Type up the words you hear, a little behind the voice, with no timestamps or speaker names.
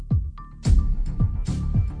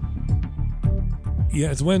Yeah,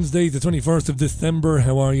 it's Wednesday, the 21st of December.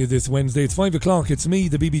 How are you this Wednesday? It's 5 o'clock. It's me,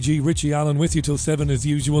 the BBG, Richie Allen, with you till 7 as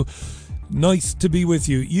usual. Nice to be with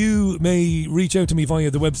you. You may reach out to me via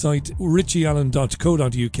the website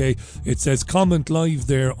richieallen.co.uk. It says comment live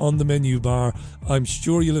there on the menu bar. I'm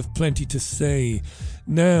sure you'll have plenty to say.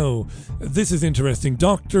 Now, this is interesting.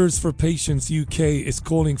 Doctors for Patients UK is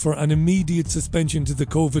calling for an immediate suspension to the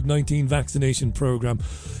COVID-19 vaccination programme.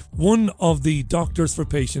 One of the Doctors for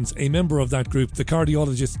Patients, a member of that group, the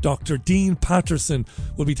cardiologist Dr. Dean Patterson,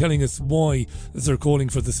 will be telling us why they're calling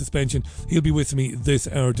for the suspension. He'll be with me this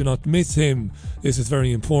hour. Do not miss him. This is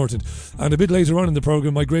very important. And a bit later on in the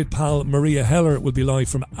programme, my great pal Maria Heller will be live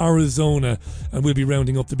from Arizona, and we'll be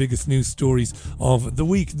rounding up the biggest news stories of the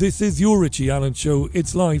week. This is your Richie Allen Show.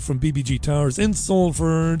 It's live from BBG Towers in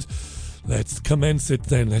Salford. Let's commence it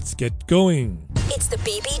then. Let's get going. It's the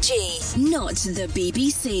BBG, not the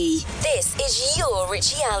BBC. This is your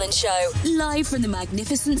Richie Allen Show, live from the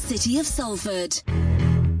magnificent city of Salford.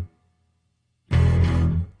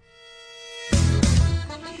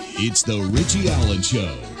 It's the Richie Allen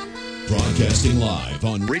Show, broadcasting live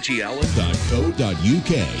on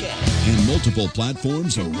richieallen.co.uk and multiple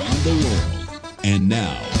platforms around the world. And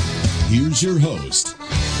now, here's your host,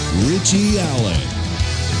 Richie Allen.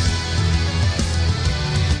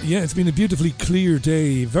 Yeah, it's been a beautifully clear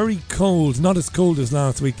day. Very cold, not as cold as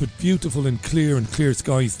last week, but beautiful and clear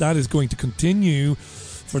skies. That is going to continue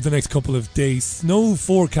for the next couple of days. Snow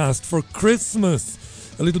forecast for Christmas.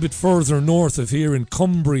 A little bit further north of here in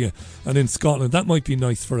Cumbria and in Scotland. That might be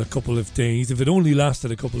nice for a couple of days, if it only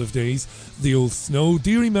lasted a couple of days, the old snow.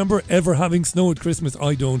 Do you remember ever having snow at Christmas?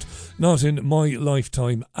 I don't. Not in my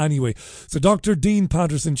lifetime anyway. So Dr. Dean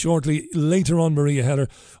Patterson shortly, later on Maria Heller.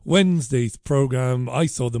 Wednesday's programme, I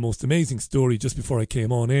saw the most amazing story just before I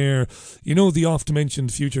came on air. You know, the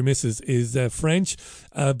oft-mentioned future missus is French,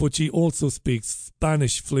 but she also speaks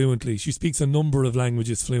Spanish fluently. She speaks a number of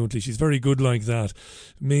languages fluently. She's very good like that.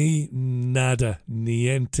 Me, nada,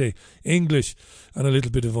 niente. English and a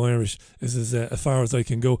little bit of Irish. This is as far as I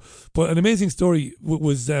can go. But an amazing story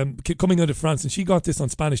was coming out of France, and she got this on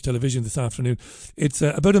Spanish television this afternoon. It's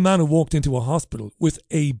about a man who walked into a hospital with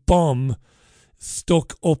a bomb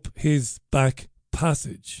stuck up his back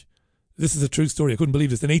passage. This is a true story. I couldn't believe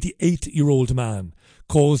this. An 88-year-old man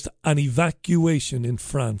caused an evacuation in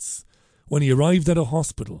France when he arrived at a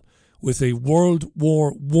hospital with a World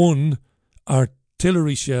War I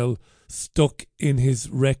artillery shell stuck in his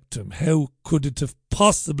rectum. How could it have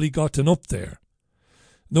possibly gotten up there?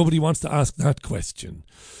 Nobody wants to ask that question.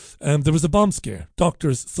 There was a bomb scare.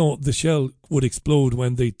 Doctors thought the shell would explode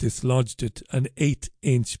when they dislodged it. An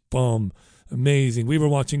 8-inch bomb. Amazing. We were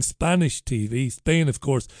watching Spanish TV. Spain, of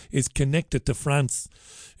course, is connected to France.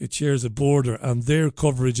 It shares a border, and their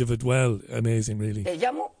coverage of it, well, amazing, really. He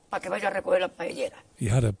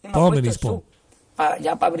had a bomb in his bum.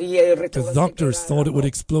 The doctors thought it would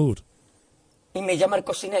explode. They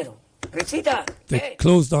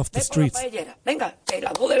closed off the streets.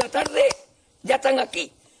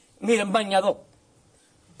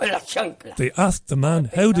 They asked the man,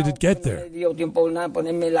 how did it get there?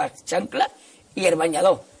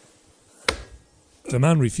 The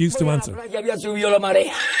man refused to answer.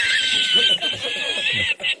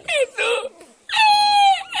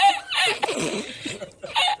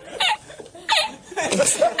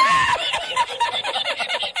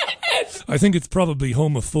 I think it's probably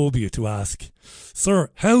homophobia to ask. Sir,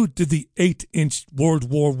 how did the 8-inch World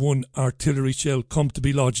War I artillery shell come to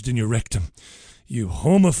be lodged in your rectum? You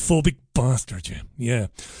homophobic bastard, you. Yeah.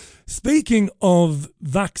 Speaking of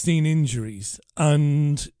vaccine injuries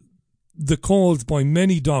and the calls by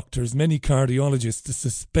many doctors, many cardiologists to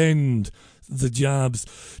suspend the jabs,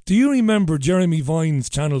 do you remember Jeremy Vine's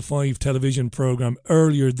Channel 5 television programme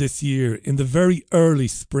earlier this year, in the very early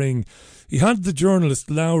spring? He had the journalist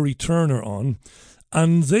Lowry Turner on,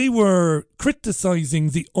 and they were criticising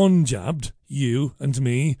the unjabbed, you and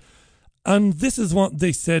me, and this is what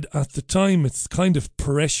they said at the time. It's kind of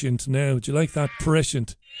prescient now. Do you like that?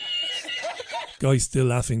 Prescient. Guy's still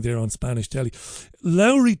laughing there on Spanish telly.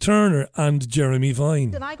 Lowry Turner and Jeremy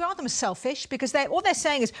Vine. And I grant them selfish because all they're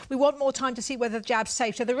saying is we want more time to see whether the jab's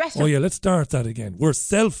safe. So the rest Oh yeah, let's start that again. We're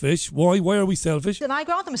selfish. Why? Why are we selfish? And I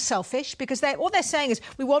grant them selfish because all they're saying is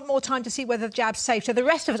we want more time to see whether the jab's safe. So the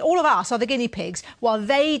rest of us, all of us, are the guinea pigs while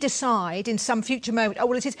they decide in some future moment, oh,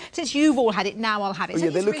 well, it is, since you've all had it, now I'll have it. Well, So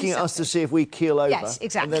yeah, they're looking really at us to see if we keel over. Yes,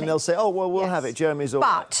 exactly. And then they'll say, oh, well, we'll have it. Jeremy's all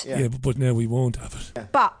But, right. Yeah, but now we won't have it. Yeah.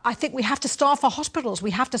 But I think we have to staff our hospitals.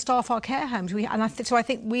 We have to staff our care homes. So I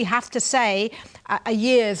think we have to say a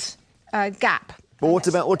year's gap But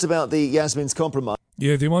what about the Yasmin's compromise?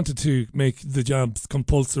 Yeah, they wanted to make the jabs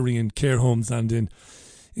compulsory in care homes and in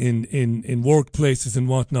workplaces and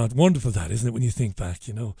whatnot. Wonderful that, isn't it, when you think back,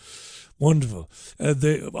 Wonderful.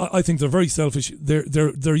 I think they're very selfish.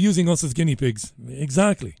 They're using us as guinea pigs.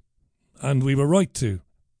 Exactly. And we were right to.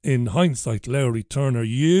 In hindsight, Lowry Turner,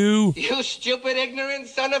 you stupid, ignorant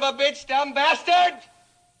son of a bitch, dumb bastard!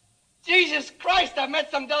 Jesus Christ, I've met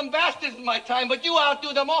some dumb bastards in my time, but you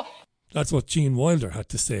outdo them all. That's what Gene Wilder had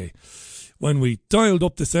to say when we dialed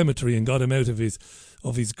up the cemetery and got him out of his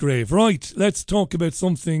grave. Right, let's talk about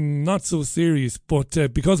something not so serious, but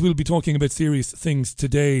because we'll be talking about serious things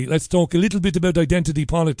today, let's talk a little bit about identity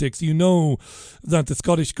politics. You know that the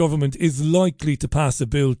Scottish Government is likely to pass a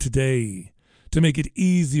bill today to make it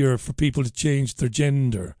easier for people to change their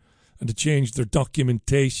gender and to change their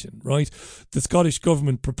documentation, right? The Scottish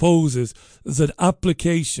Government proposes that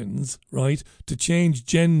applications, right, to change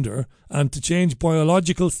gender and to change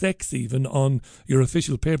biological sex even on your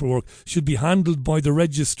official paperwork should be handled by the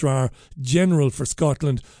Registrar General for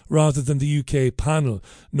Scotland rather than the UK panel.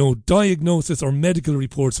 No diagnosis or medical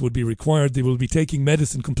reports would be required. They will be taking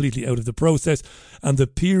medicine completely out of the process, and the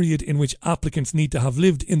period in which applicants need to have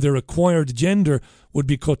lived in their acquired gender would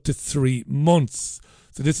be cut to 3 months.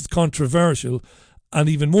 So this is controversial, and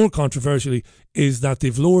even more controversially is that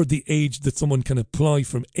they've lowered the age that someone can apply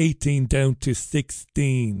from 18 down to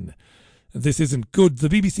 16. This isn't good. The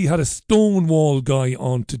BBC had a Stonewall guy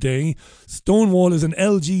on today. Stonewall is an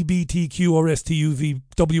LGBTQ or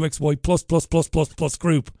STUVWXY+++++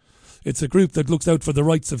 group. It's a group that looks out for the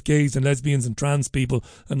rights of gays and lesbians and trans people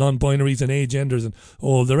and non-binaries and agenders and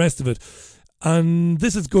all the rest of it. And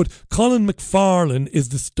this is good. Colin McFarlane is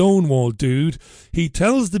the Stonewall dude. He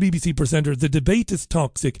tells the BBC presenter the debate is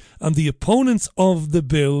toxic and the opponents of the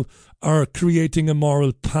bill are creating a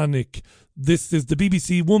moral panic. This is the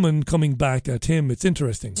BBC woman coming back at him. It's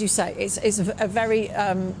interesting. As you say, it's a very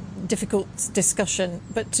difficult discussion,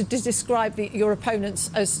 but to describe your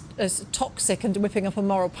opponents as toxic and whipping up a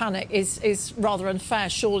moral panic is rather unfair,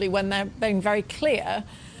 surely, when they're being very clear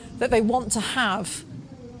that they want to have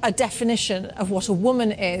a definition of what a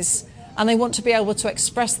woman is, and they want to be able to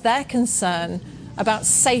express their concern about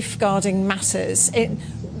safeguarding matters.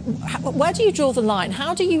 Where do you draw the line?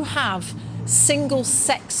 How do you have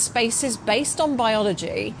single-sex spaces based on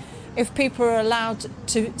biology if people are allowed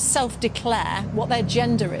to self-declare what their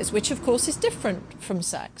gender is, which of course is different from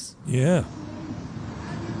sex? Yeah.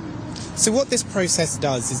 So what this process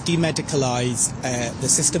does is demedicalise the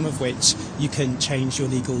system of which you can change your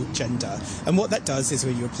legal gender. And what that does is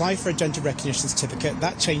when you apply for a gender recognition certificate,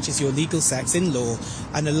 that changes your legal sex in law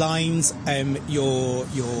and aligns your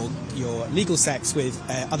legal sex with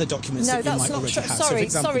other documents that you might already have. Sorry,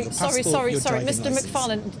 so for example, sorry, driving Mr. licence.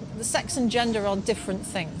 McFarlane, the sex and gender are different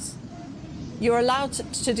things. You're allowed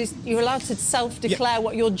to self-declare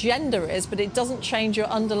what your gender is, but it doesn't change your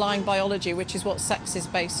underlying biology, which is what sex is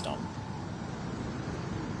based on.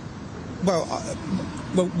 Well,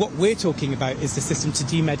 what we're talking about is the system to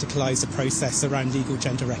demedicalise the process around legal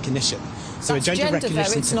gender recognition. So That's a gender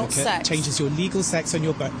recognition it's not certificate sex. changes your legal sex on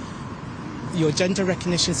your birth. Your gender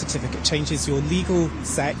recognition certificate changes your legal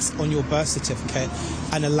sex on your birth certificate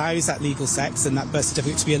and allows that legal sex and that birth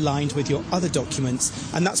certificate to be aligned with your other documents.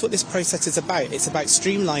 And that's what this process is about. It's about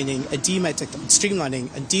streamlining and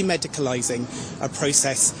demedicalising a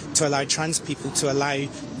process to allow trans people to allow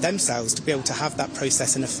themselves to be able to have that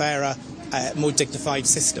process in a fairer, more dignified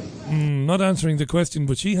system. Not answering the question,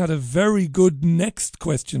 but she had a very good next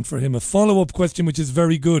question for him, a follow-up question which is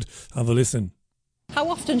very good. Have a listen. How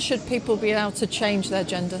often should people be allowed to change their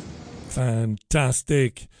gender?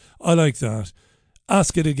 Fantastic. I like that.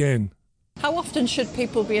 Ask it again. How often should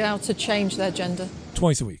people be allowed to change their gender?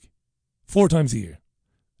 Twice a week. 4 times a year.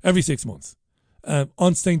 Every 6 months.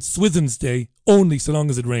 On St. Swithin's Day, only so long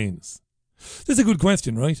as it rains. This is a good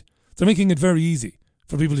question, right? They're making it very easy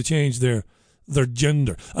for people to change their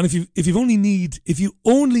gender. And if you only need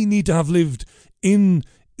to have lived in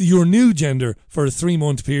your new gender for a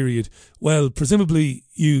 3-month period, well, presumably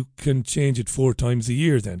you can change it 4 times a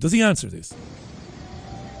year then. Does he answer this?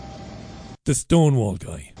 The Stonewall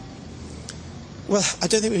guy. Well, I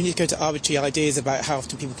don't think we need to go to arbitrary ideas about how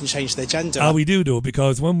often people can change their gender. We do, though,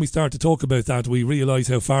 because when we start to talk about that, we realise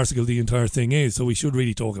how farcical the entire thing is, so we should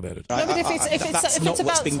really talk about it. Right, No, but that's not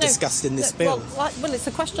what's being discussed in this bill. Well, it's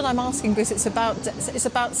a question I'm asking because it's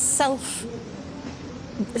about self.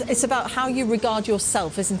 It's about how you regard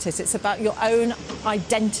yourself, isn't it? It's about your own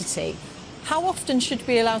identity. How often should we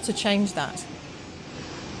be allowed to change that?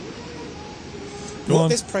 What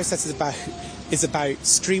this process is about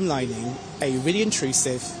streamlining a really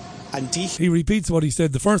intrusive and he repeats what he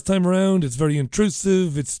said the first time around. It's very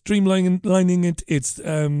intrusive. It's streamlining it. It's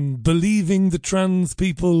believing the trans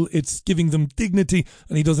people. It's giving them dignity.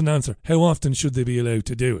 And he doesn't answer. How often should they be allowed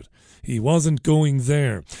to do it? He wasn't going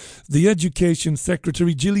there. The Education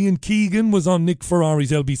Secretary, Gillian Keegan, was on Nick Ferrari's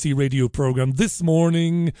LBC radio programme this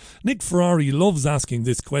morning. Nick Ferrari loves asking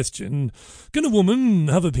this question. Can a woman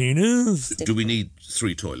have a penis? Do we need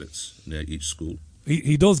 3 toilets near each school?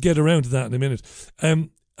 He does get around to that in a minute.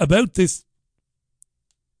 About this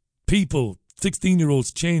people,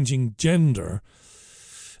 16-year-olds changing gender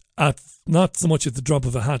at not so much at the drop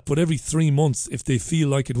of a hat, but every 3 months if they feel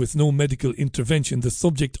like it with no medical intervention. The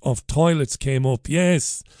subject of toilets came up.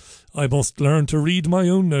 Yes, I must learn to read my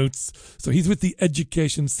own notes. So he's with the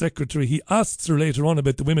Education Secretary. He asks her later on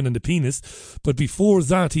about the women and the penis, but before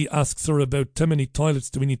that he asks her about how many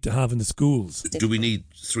toilets do we need to have in the schools. Do we need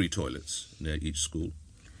 3 toilets near each school?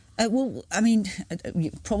 Well, I mean,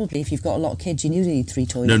 probably if you've got a lot of kids, you need 3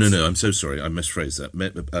 toilets. No, I'm so sorry, I misphrased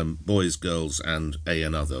that. Boys, girls and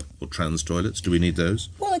other, or trans toilets, do we need those?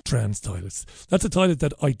 Well, trans toilets. That's a toilet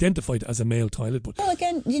that identified as a male toilet. But well,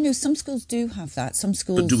 again, some schools do have that. Some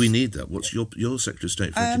schools... But do we need that? What's your Secretary of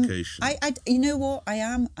State for Education? You know what, I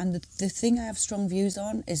am, and the thing I have strong views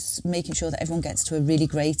on is making sure that everyone gets to a really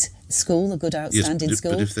great school, a good outstanding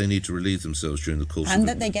school. But if they need to relieve themselves during the course and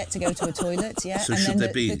that they get to go to a toilet, yeah. So and should then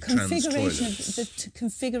there be the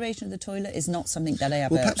configuration of the toilet is not something that I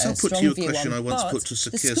have perhaps a I'll put strong to you a view question on. I once but put to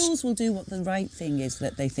Sir the Keir... schools will do what the right thing is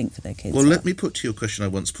that they think for their kids. Well, let me put to you a question I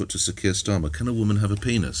once put to Sir Keir Starmer. Can a woman have a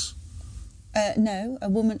penis? No, a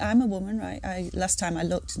woman. I'm a woman, right? Last time I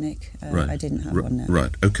looked, Nick, right. I didn't have one. No.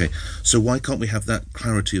 Right, okay. So why can't we have that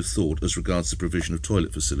clarity of thought as regards the provision of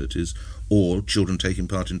toilet facilities or children taking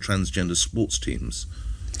part in transgender sports teams?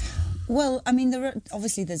 Well, I mean,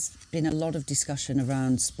 there's been a lot of discussion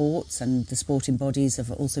around sports, and the sporting bodies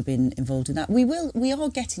have also been involved in that. We are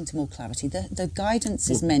getting to more clarity. The guidance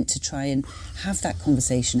is meant to try and have that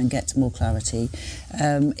conversation and get to more clarity.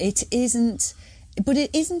 It isn't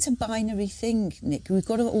a binary thing, Nick. We've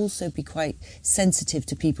got to also be quite sensitive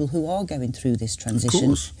to people who are going through this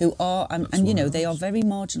transition, who are, and they are very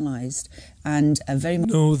marginalised and very...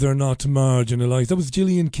 No, they're not marginalised. That was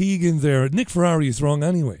Gillian Keegan there. Nick Ferrari is wrong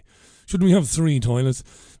anyway. Shouldn't we have 3 toilets?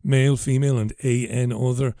 Male, female and AN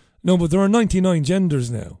other? No, but there are 99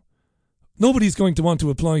 genders now. Nobody's going to want to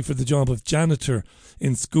apply for the job of janitor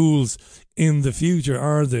in schools in the future,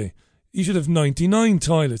 are they? You should have 99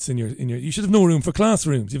 toilets in your. You should have no room for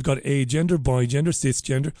classrooms. You've got agender, bigender,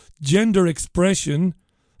 cisgender, gender expression.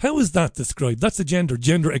 How is that described? That's a gender.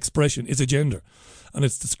 Gender expression is a gender, and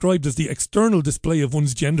it's described as the external display of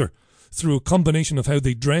one's gender through a combination of how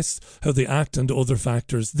they dress, how they act, and other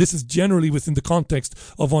factors. This is generally within the context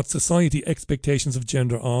of what society expectations of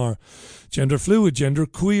gender are. Gender fluid, gender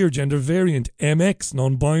queer, gender variant, MX,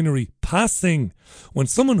 non-binary, passing. When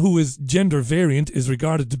someone who is gender variant is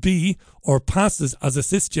regarded to be or passes as a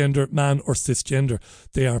cisgender man or cisgender,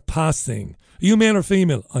 they are passing. Are you male or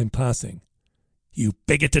female? I'm passing. You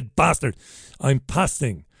bigoted bastard. I'm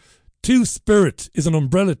passing. Two-spirit is an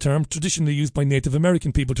umbrella term traditionally used by Native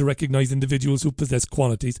American people to recognise individuals who possess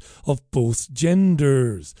qualities of both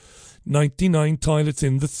genders. 99 toilets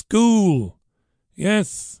in the school.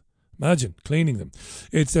 Yes, imagine cleaning them.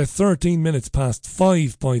 It's 13 minutes past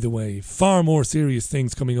 5, by the way. Far more serious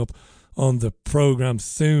things coming up on the programme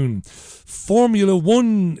soon. Formula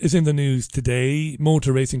 1 is in the news today.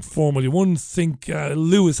 Motor racing Formula 1. Think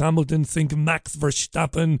Lewis Hamilton. Think Max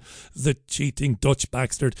Verstappen, the cheating Dutch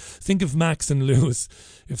bastard. Think of Max and Lewis.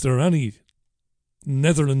 If there are any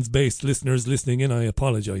Netherlands-based listeners listening in, I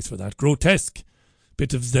apologise for that. Grotesque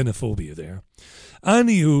bit of xenophobia there.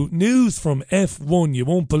 Anywho, news from F1, you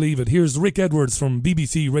won't believe it. Here's Rick Edwards from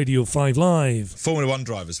BBC Radio 5 Live. Formula 1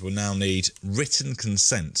 drivers will now need written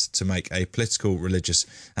consent to make a political, religious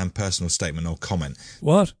and personal statement or comment.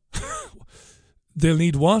 What? They'll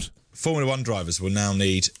need what? Formula 1 drivers will now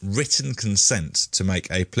need written consent to make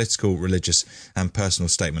a political, religious and personal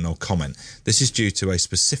statement or comment. This is due to a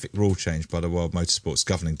specific rule change by the World Motorsports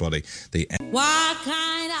governing body, the... What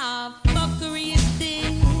kind of fuckery is this?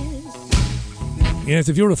 Yes,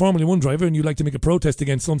 if you're a Formula 1 driver and you'd like to make a protest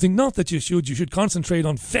against something, not that you should concentrate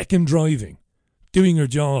on feckin' driving, doing your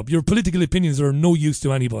job. Your political opinions are of no use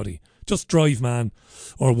to anybody. Just drive, man,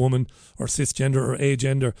 or woman, or cisgender, or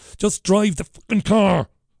agender. Just drive the fucking car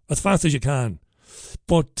as fast as you can.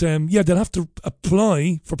 But, they'll have to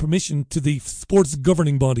apply for permission to the sports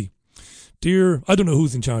governing body. Dear, I don't know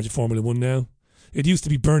who's in charge of Formula 1 now. It used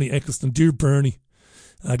to be Bernie Ecclestone. Dear Bernie,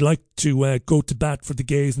 I'd like to go to bat for the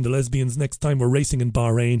gays and the lesbians next time we're racing in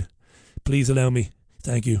Bahrain. Please allow me.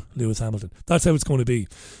 Thank you, Lewis Hamilton. That's how it's going to be.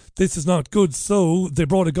 This is not good. So they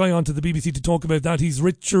brought a guy onto the BBC to talk about that. He's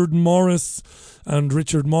Richard Morris, and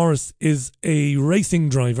Richard Morris is a racing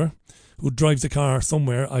driver who drives a car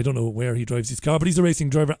somewhere. I don't know where he drives his car, but he's a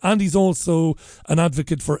racing driver, and he's also an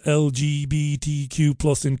advocate for LGBTQ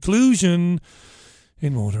plus inclusion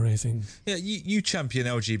in motor racing. Yeah, you champion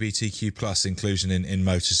LGBTQ plus inclusion in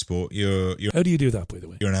motorsport. You're How do you do that, by the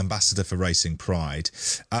way? You're an ambassador for Racing Pride.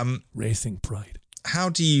 Racing Pride. How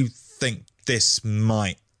do you think this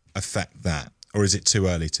might affect that, or is it too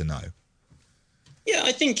early to know? Yeah,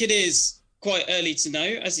 I think it is quite early to know.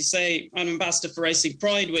 As you say, I'm ambassador for Racing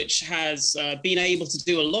Pride, which has been able to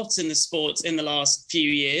do a lot in the sport in the last few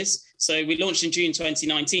years. So we launched in June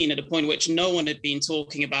 2019 at a point at which no one had been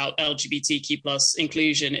talking about LGBTQ plus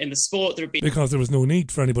inclusion in the sport. Because there was no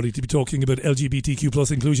need for anybody to be talking about LGBTQ plus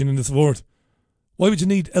inclusion in the sport. Why would you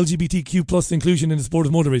need LGBTQ plus inclusion in the sport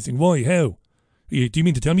of motor racing? Why? How? Do you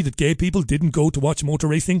mean to tell me that gay people didn't go to watch motor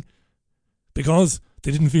racing because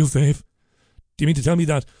they didn't feel safe? Do you mean to tell me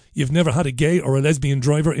that you've never had a gay or a lesbian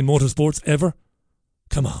driver in motorsports ever?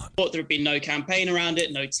 Come on. There had been no campaign around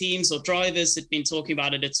it, no teams or drivers had been talking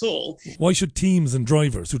about it at all. Why should teams and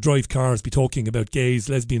drivers who drive cars be talking about gays,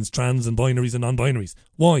 lesbians, trans and binaries and non-binaries?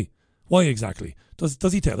 Why? Why exactly?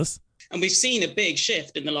 Does he tell us? And we've seen a big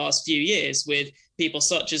shift in the last few years with people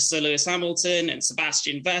such as Sir Lewis Hamilton and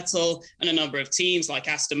Sebastian Vettel and a number of teams like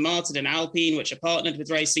Aston Martin and Alpine, which are partnered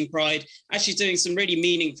with Racing Pride, actually doing some really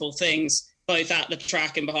meaningful things both at the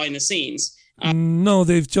track and behind the scenes. No,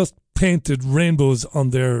 they've just painted rainbows on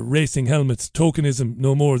their racing helmets. Tokenism,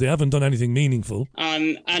 no more. They haven't done anything meaningful.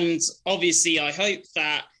 And obviously, I hope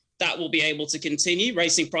that will be able to continue.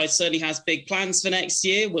 Racing Pride certainly has big plans for next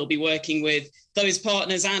year. We'll be working with those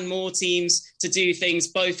partners and more teams to do things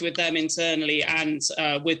both with them internally and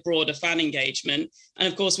with broader fan engagement. And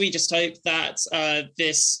of course, we just hope that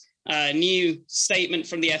this new statement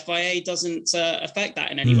from the FIA doesn't affect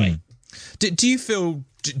that in any way. Do you feel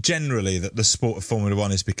generally that the sport of Formula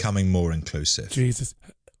One is becoming more inclusive? Jesus.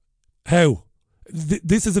 How?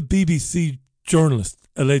 This is a BBC journalist,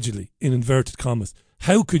 allegedly, in inverted commas.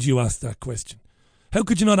 How could you ask that question? How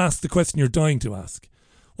could you not ask the question you're dying to ask?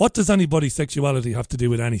 What does anybody's sexuality have to do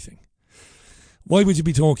with anything? Why would you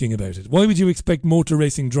be talking about it? Why would you expect motor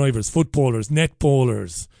racing drivers, footballers,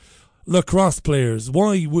 netballers, lacrosse players,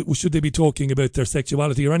 why should they be talking about their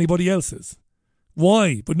sexuality or anybody else's?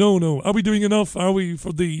 Why? But no. Are we doing enough? Are we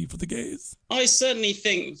for the gays? I certainly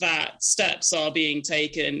think that steps are being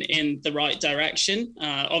taken in the right direction.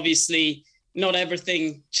 Obviously, not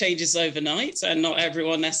everything changes overnight and not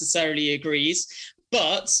everyone necessarily agrees.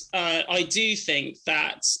 But I do think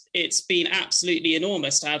that it's been absolutely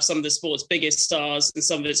enormous to have some of the sport's biggest stars and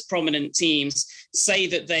some of its prominent teams say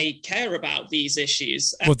that they care about these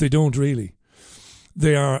issues. But they don't really.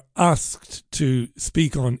 They are asked to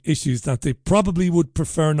speak on issues that they probably would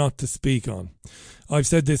prefer not to speak on. I've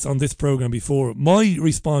said this on this programme before. My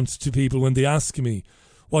response to people when they ask me,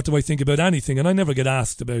 what do I think about anything? And I never get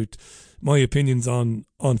asked about my opinions on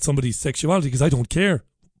somebody's sexuality because I don't care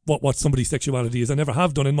what somebody's sexuality is. I never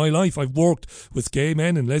have done in my life. I've worked with gay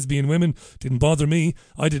men and lesbian women. Didn't bother me.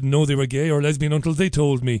 I didn't know they were gay or lesbian until they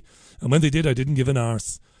told me. And when they did, I didn't give an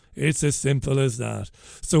arse. It's as simple as that.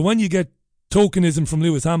 So when you get tokenism from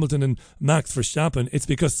Lewis Hamilton and Max Verstappen, it's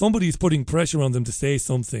because somebody's putting pressure on them to say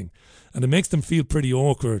something. And it makes them feel pretty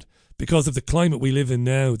awkward because of the climate we live in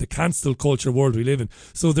now, the cancel culture world we live in.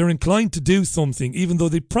 So they're inclined to do something, even though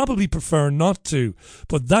they probably prefer not to.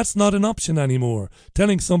 But that's not an option anymore.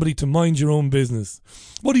 Telling somebody to mind your own business.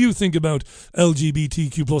 What do you think about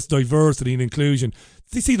LGBTQ plus diversity and inclusion?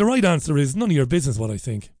 You see, the right answer is none of your business what I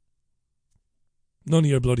think. None of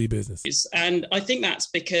your bloody business. And I think that's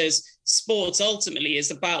because sports ultimately is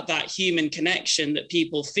about that human connection that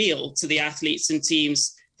people feel to the athletes and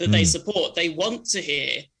teams that they support. They want to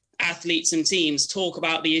hear athletes and teams talk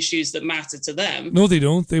about the issues that matter to them. No, they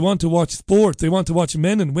don't. They want to watch sport. They want to watch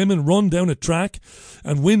men and women run down a track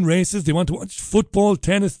and win races. They want to watch football,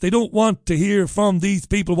 tennis. They don't want to hear from these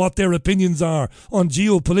people what their opinions are on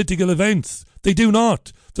geopolitical events. They do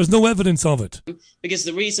not. There's no evidence of it. Because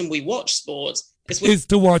the reason we watch sport is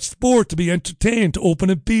to watch sport, to be entertained, to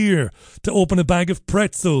open a beer, to open a bag of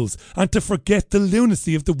pretzels, and to forget the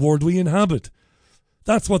lunacy of the world we inhabit.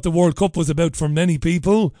 That's what the World Cup was about for many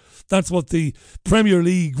people. That's what the Premier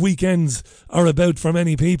League weekends are about for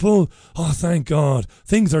many people. Oh, thank God.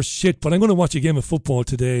 Things are shit, but I'm going to watch a game of football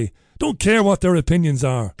today. Don't care what their opinions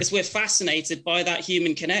are. Because we're fascinated by that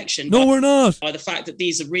human connection. No, we're not. By the fact that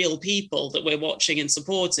these are real people that we're watching and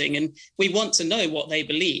supporting, and we want to know what they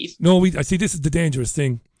believe. No, I see, this is the dangerous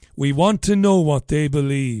thing. We want to know what they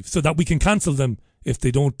believe so that we can cancel them if they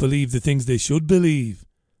don't believe the things they should believe.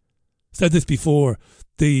 Said this before.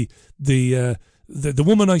 The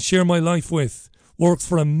woman I share my life with works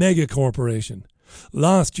for a mega corporation.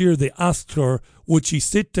 Last year they asked her would she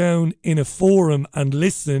sit down in a forum and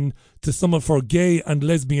listen to some of her gay and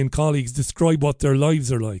lesbian colleagues describe what their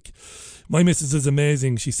lives are like. My missus is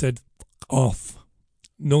amazing. She said, off.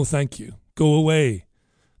 No thank you. Go away.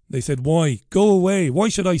 They said, why? Go away. Why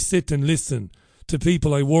should I sit and listen to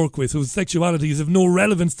people I work with whose sexuality is of no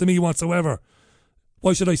relevance to me whatsoever?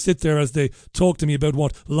 Why should I sit there as they talk to me about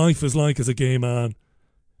what life is like as a gay man?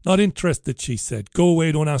 Not interested, she said. Go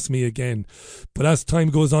away, don't ask me again. But as time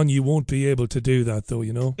goes on, you won't be able to do that, though,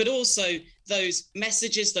 you know. But also those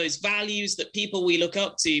messages, those values that people we look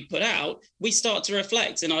up to put out, we start to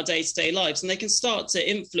reflect in our day-to-day lives, and they can start to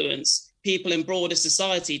influence people in broader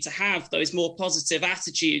society to have those more positive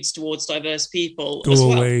attitudes towards diverse people as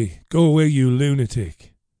well. Go away, you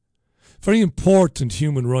lunatic. Very important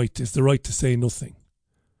human right is the right to say nothing.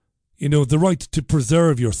 You know, the right to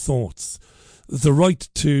preserve your thoughts. The right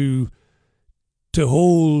to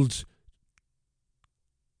hold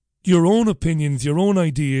your own opinions, your own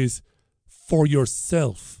ideas for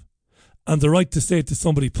yourself. And the right to say to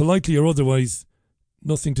somebody, politely or otherwise,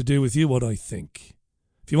 nothing to do with you, what I think.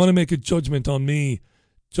 If you want to make a judgment on me,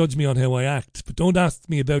 judge me on how I act. But don't ask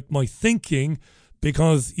me about my thinking,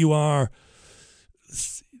 because you are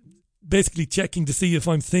basically checking to see if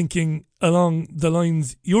I'm thinking along the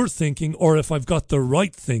lines you're thinking, or if I've got the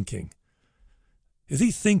right thinking. Is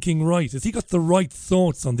he thinking right? Has he got the right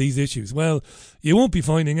thoughts on these issues? Well, you won't be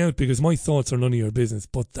finding out, because my thoughts are none of your business.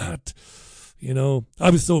 But that, you know, I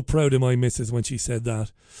was so proud of my missus when she said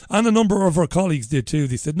that. And a number of her colleagues did too.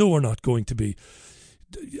 They said, no, we're not going to be,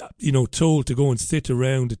 you know, told to go and sit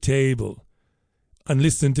around a table and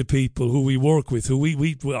listen to people who we work with, who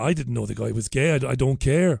I didn't know the guy was gay. I don't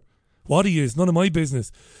care what he is, none of my business,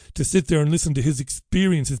 to sit there and listen to his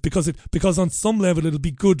experiences, because on some level it'll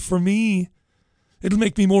be good for me. It'll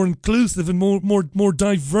make me more inclusive and more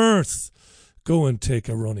diverse. Go and take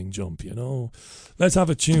a running jump, you know. Let's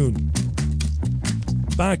have a tune.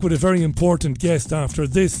 Back with a very important guest after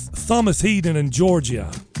this. Thomas Headon and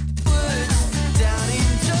Georgia.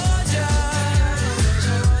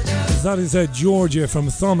 That is Georgia from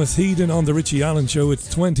Thomas Headon on the Richie Allen Show. It's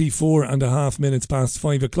 24 and a half minutes past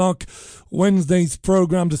 5 o'clock. Wednesday's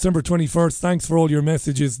programme, December 21st. Thanks for all your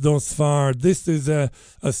messages thus far. This is as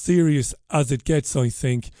serious as it gets, I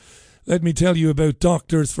think. Let me tell you about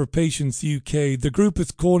Doctors for Patients UK. The group is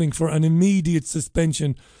calling for an immediate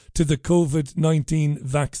suspension to the COVID-19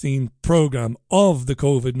 vaccine programme, of the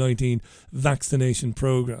COVID-19 vaccination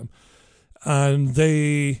programme. And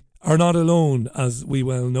they are not alone, as we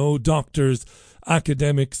well know. Doctors,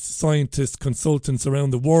 academics, scientists, consultants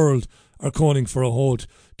around the world are calling for a halt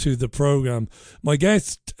to the programme. My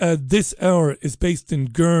guest this hour is based in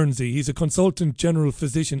Guernsey. He's a consultant general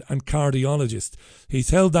physician and cardiologist.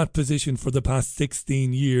 He's held that position for the past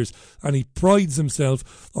 16 years, and he prides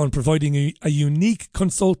himself on providing a unique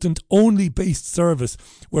consultant-only based service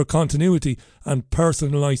where continuity and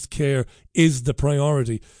personalised care is the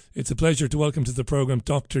priority. It's a pleasure to welcome to the programme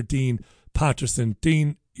Dr. Dean Patterson.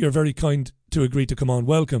 Dean, you're very kind to agree to come on.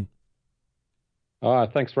 Welcome.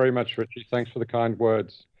 Thanks very much, Richie. Thanks for the kind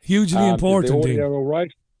words. Hugely important, is the audio Dean. all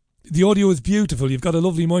right? The audio is beautiful. You've got a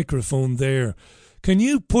lovely microphone there. Can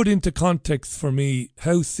you put into context for me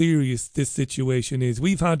how serious this situation is?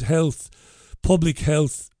 We've had public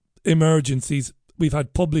health emergencies. We've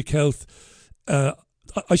had public health,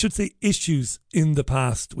 I should say, issues in the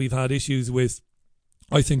past. We've had issues with,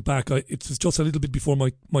 I think back, it was just a little bit before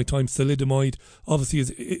my time, thalidomide obviously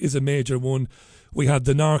is a major one. We had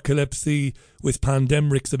the narcolepsy with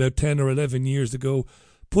pandemics about 10 or 11 years ago.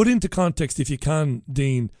 Put into context, if you can,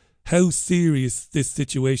 Dean, how serious this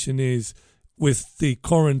situation is with the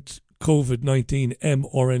current COVID-19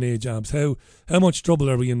 mRNA jabs. How much trouble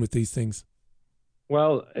are we in with these things?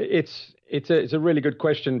 Well, it's a really good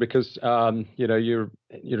question, because you know,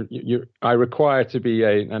 I require to be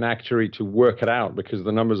an actuary to work it out, because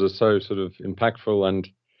the numbers are so sort of impactful, and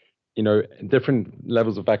you know, different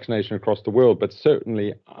levels of vaccination across the world. But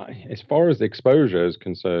certainly, as far as the exposure is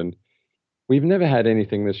concerned, we've never had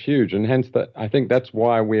anything this huge, and hence that I think that's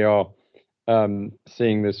why we are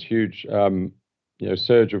seeing this huge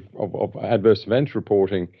surge of adverse event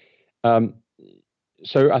reporting.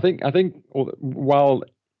 So I think while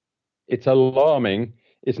it's alarming,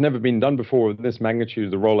 it's never been done before with this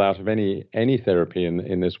magnitude, the rollout of any therapy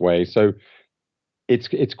in this way. So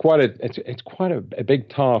it's quite a big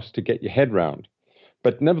task to get your head round.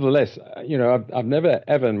 But nevertheless, you know, I've never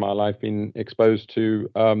ever in my life been exposed to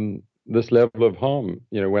this level of harm.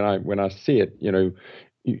 You know, when I see it, you know,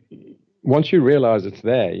 once you realize it's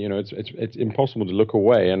there, it's impossible to look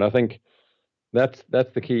away. And I think that's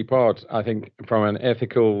the key part. I think from an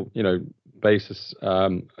ethical, basis,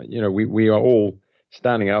 we are all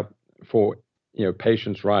standing up for,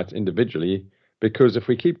 patients' rights individually, because if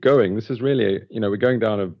we keep going, this is really, we're going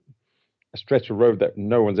down a stretch of road that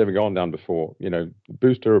no one's ever gone down before.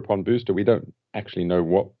 Booster upon booster, we don't actually know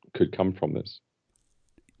what could come from this.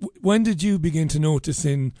 When did you begin to notice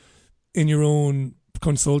in your own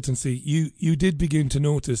consultancy, you did begin to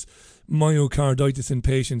notice myocarditis in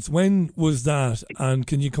patients? When was that, and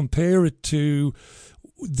can you compare it to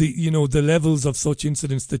the levels of such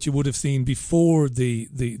incidents that you would have seen before the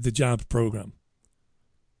jab program?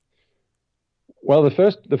 Well,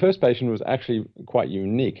 the first patient was actually quite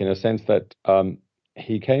unique in a sense that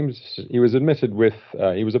he was admitted with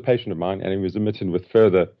he was a patient of mine, and he was admitted with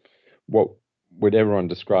further what would everyone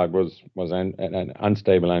describe was an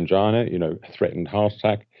unstable angina, a threatened heart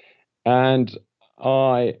attack. And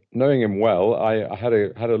I, knowing him well, I had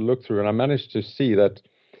a look through, and I managed to see that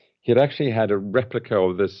he had actually had a replica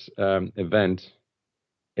of this event.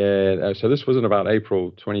 So this was in about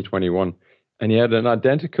April 2021, and he had an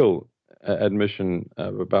identical admission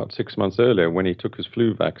about 6 months earlier when he took his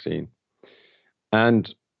flu vaccine.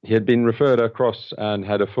 And he had been referred across and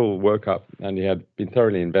had a full workup, and he had been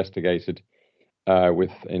thoroughly investigated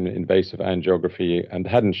with invasive angiography and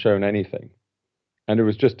hadn't shown anything. And it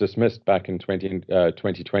was just dismissed back in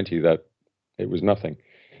 2020 that it was nothing.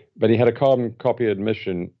 But he had a carbon copy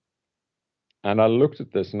admission, and I looked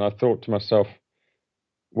at this and I thought to myself,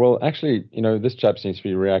 well, actually, this chap seems to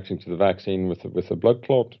be reacting to the vaccine with a blood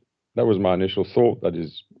clot. That was my initial thought, that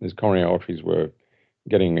his coronary arteries were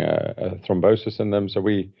getting a thrombosis in them. So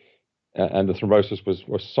and the thrombosis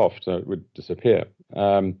was soft, so it would disappear.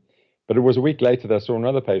 But it was a week later that I saw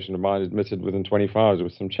another patient of mine admitted within 24 hours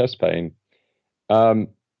with some chest pain.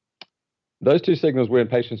 Those two signals were in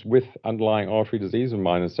patients with underlying artery disease of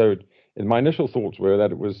mine. And so my initial thoughts were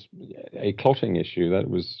that it was a clotting issue that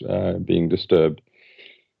was being disturbed.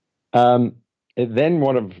 Then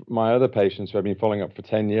one of my other patients who I've been following up for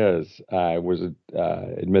 10 years was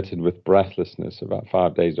admitted with breathlessness about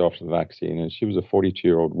 5 days after the vaccine. And she was a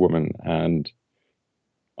 42-year-old woman. And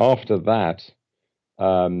after that,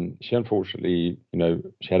 she unfortunately,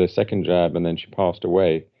 she had a second jab and then she passed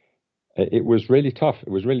away. It was really tough. It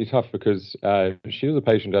was really tough because she was a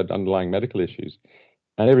patient who had underlying medical issues.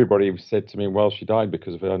 And everybody said to me, well, she died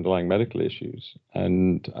because of her underlying medical issues.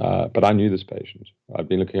 And but I knew this patient. I'd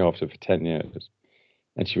been looking after her for 10 years.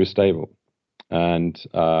 And she was stable. And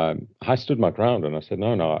I stood my ground and I said, no,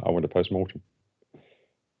 I want a post-mortem.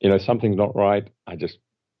 Something's not right. I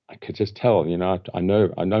could just tell, I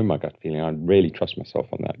know my gut feeling. I really trust myself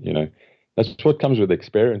on that, That's what comes with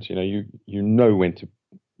experience, you know when to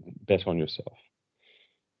bet on yourself.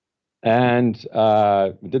 And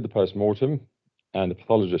we did the post-mortem, and the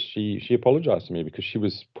pathologist, she apologized to me because she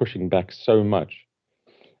was pushing back so much.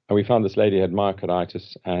 And we found this lady had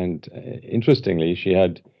myocarditis, and interestingly, she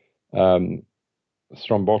had thrombotic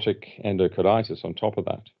endocarditis on top of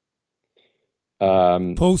that.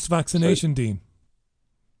 Post-vaccination, Dean.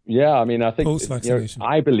 Yeah, I mean, I think post-vaccination.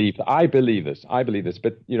 I believe this,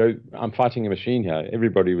 but I'm fighting a machine here.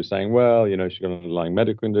 Everybody was saying, well, she's got an underlying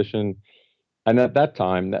medical condition, and at that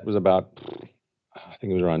time, that was about, I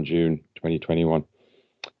think it was around June 2021.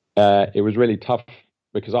 It was really tough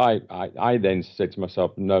because I then said to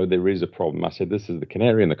myself, no, there is a problem. I said, this is the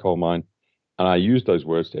canary in the coal mine, and I used those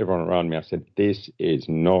words to everyone around me. I said, this is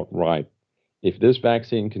not right. If this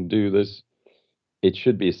vaccine can do this, it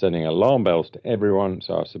should be sending alarm bells to everyone.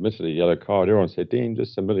 So I submitted a yellow card. Everyone said, Dean,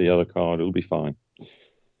 just submit a yellow card. It'll be fine.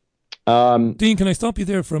 Dean, can I stop you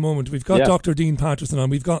there for a moment? We've got Dr. Dean Patterson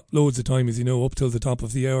on. We've got loads of time, as you know, up till the top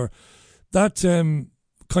of the hour. That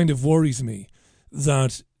kind of worries me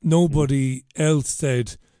that nobody else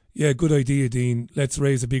said, yeah, good idea, Dean. Let's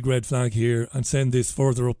raise a big red flag here and send this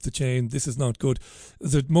further up the chain. This is not good.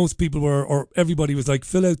 That most people were, or everybody was like,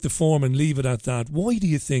 fill out the form and leave it at that. Why do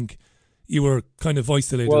you think you were kind of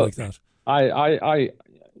isolated like that? I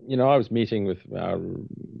was meeting with our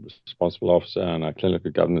responsible officer and our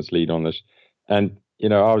clinical governance lead on this, and I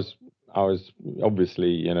was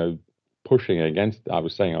obviously pushing against. I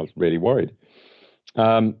was saying I was really worried,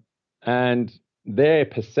 and their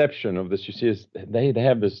perception of this, you see, is they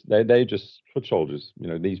have this. They just foot soldiers.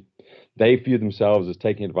 They view themselves as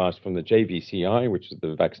taking advice from the JVCI, which is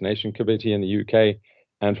the vaccination committee in the UK,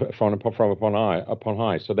 and from upon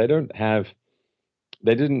high. So they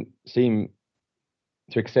didn't seem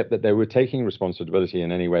to accept that they were taking responsibility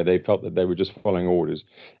in any way. They felt that they were just following orders.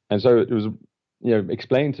 And so it was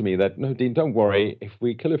explained to me that, no, Dean, don't worry. If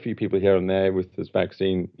we kill a few people here and there with this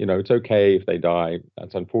vaccine, it's okay if they die.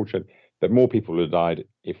 That's unfortunate. But more people would have died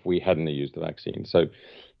if we hadn't used the vaccine. So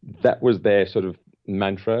that was their sort of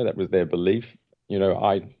mantra. That was their belief.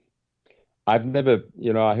 I've never,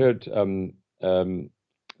 I heard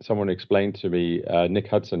someone explain to me, Nick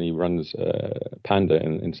Hudson, he runs Panda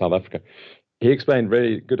in South Africa. He explained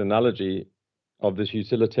very good analogy of this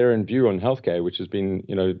utilitarian view on healthcare, which has been,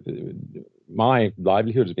 my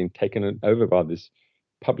livelihood has been taken over by this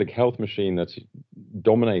public health machine that's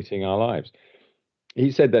dominating our lives.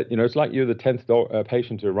 He said that, it's like you're the 10th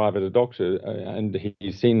patient to arrive at a doctor and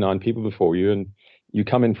he's seen 9 people before you, and you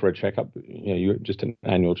come in for a checkup, you're just an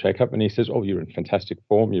annual checkup, and he says, oh, you're in fantastic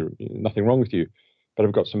form, you're nothing wrong with you, but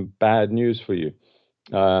I've got some bad news for you.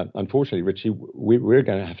 Unfortunately, Richie, we're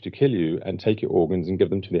going to have to kill you and take your organs and give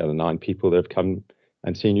them to the other 9 people that have come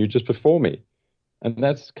and seen you just before me. And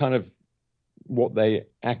that's kind of what they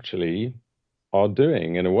actually are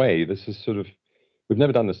doing in a way. This is sort of, we've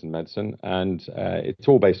never done this in medicine, and it's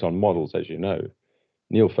all based on models, as you know.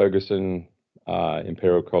 Neil Ferguson,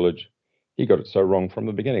 Imperial College, he got it so wrong from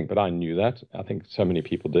the beginning, but I knew that. I think so many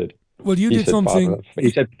people did. Well, he did something. He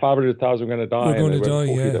said 500,000 were going to die. We're going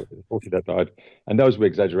to die, 40 that died. And those were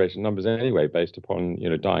exaggerated numbers anyway, based upon,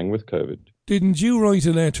 dying with COVID. Didn't you write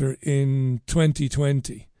a letter in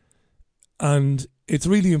 2020? And it's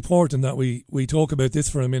really important that we talk about this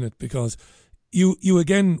for a minute, because you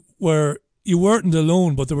again you weren't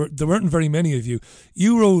alone, but there weren't very many of you.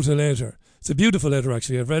 You wrote a letter. It's a beautiful letter,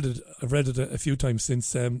 actually. I've read it a few times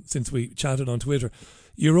since we chatted on Twitter.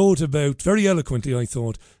 You wrote about, very eloquently, I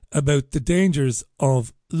thought, about the dangers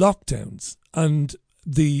of lockdowns and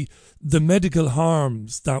the medical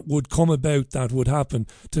harms that would come about, that would happen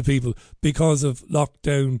to people because of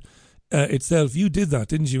lockdown itself. You did that,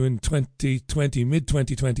 didn't you, in 2020,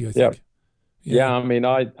 mid-2020, I think? Yeah, I mean,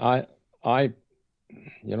 I've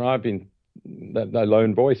been the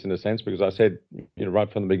lone voice in a sense, because I said,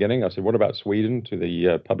 right from the beginning, I said, what about Sweden, to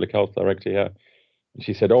the public health director here? And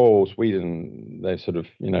she said, oh, Sweden, they're sort of,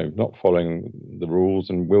 not following the rules,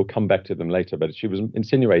 and we'll come back to them later. But she was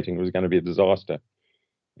insinuating it was going to be a disaster.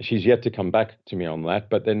 She's yet to come back to me on that.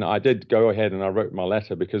 But then I did go ahead and I wrote my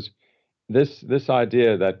letter, because this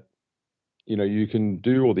idea that, you can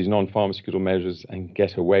do all these non-pharmaceutical measures and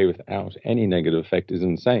get away without any negative effect is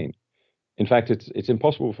insane. In fact, it's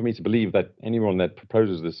impossible for me to believe that anyone that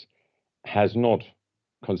proposes this has not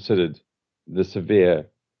considered the severe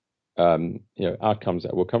outcomes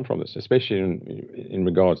that will come from this, especially in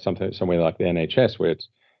regards to somewhere like the NHS, where it's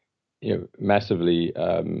massively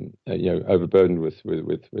overburdened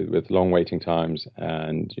with long waiting times,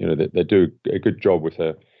 and they do a good job with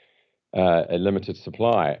a limited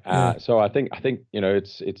supply. So I think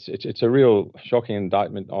it's a real shocking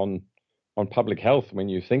indictment on public health when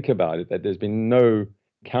you think about it, that there's been no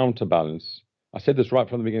counterbalance. I said this right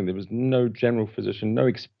from the beginning. There was no general physician, no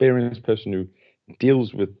experienced person who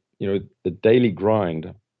deals with the daily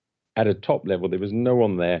grind at a top level. There was no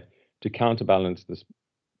one there to counterbalance this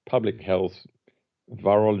public health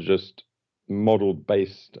virologist model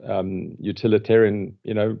based utilitarian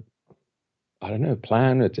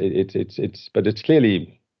plan. But it's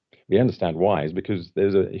clearly, we understand why, is because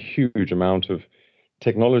there's a huge amount of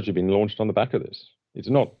technology being launched on the back of this. It's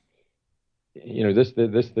not,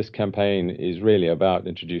 this campaign is really about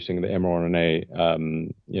introducing the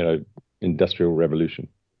mRNA, industrial revolution.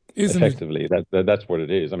 Isn't effectively, that's what it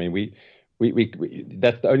is. I mean, we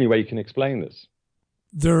that's the only way you can explain this.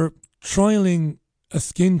 They're trialing a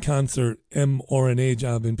skin cancer mRNA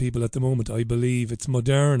jab in people at the moment. I believe it's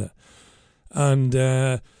Moderna, and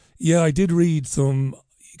I did read some,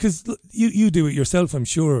 because you do it yourself, I'm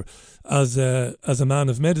sure, as a man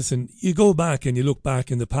of medicine. You go back and you look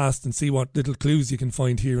back in the past and see what little clues you can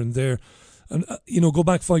find here and there. And, go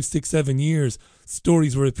back 5, 6, 7 years,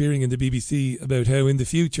 stories were appearing in the BBC about how in the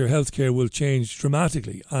future healthcare will change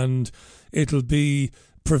dramatically, and it'll be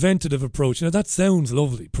preventative approach. Now that sounds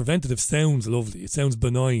lovely. Preventative sounds lovely. It sounds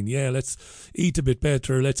benign. Yeah, let's eat a bit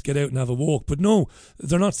better. Let's get out and have a walk. But no,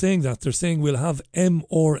 they're not saying that. They're saying we'll have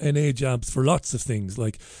mRNA jabs for lots of things.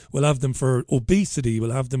 Like we'll have them for obesity.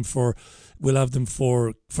 We'll have them for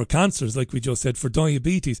cancers, like we just said, for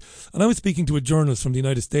diabetes. And I was speaking to a journalist from the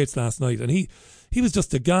United States last night, and he was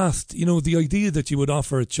just aghast. The idea that you would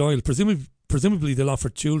offer a child, presumably they'll offer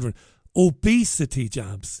children, obesity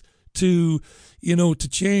jabs to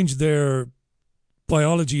change their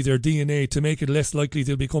biology, their DNA, to make it less likely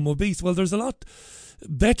they'll become obese. Well, there's a lot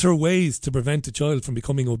better ways to prevent a child from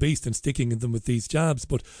becoming obese than sticking them with these jabs.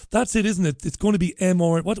 But that's it, isn't it? It's going to be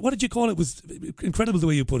mRNA. What did you call it? It was incredible the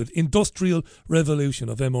way you put it. Industrial revolution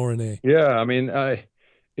of mRNA. Yeah, I mean,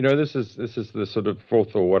 this is the sort of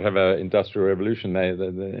fourth or whatever industrial revolution.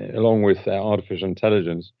 Along with artificial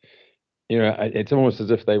intelligence, it's almost as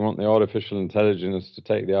if they want the artificial intelligence to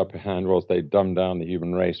take the upper hand whilst they dumb down the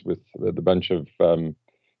human race with a bunch of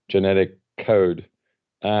genetic code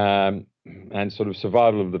and sort of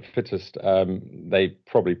survival of the fittest. They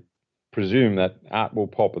probably presume that will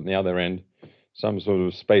pop at the other end, some sort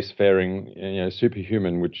of spacefaring,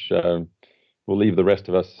 superhuman, which will leave the rest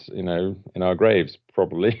of us, in our graves,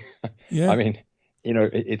 probably. Yeah. I mean,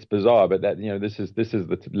 it's bizarre, but that, this is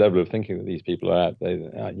the level of thinking that these people are at.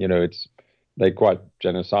 They're quite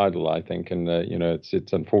genocidal, I think, and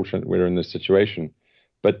it's unfortunate we're in this situation.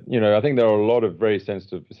 But I think there are a lot of very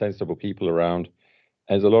sensible people around.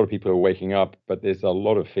 There's a lot of people who are waking up, but there's a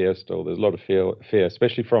lot of fear still. There's a lot of fear,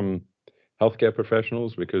 especially from healthcare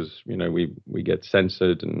professionals, because we get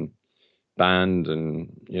censored and banned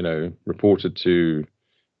and reported to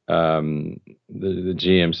the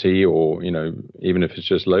GMC, or even if it's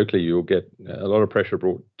just locally, you'll get a lot of pressure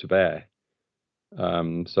brought to bear.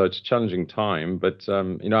 So it's a challenging time, but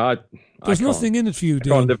there's nothing in it for you,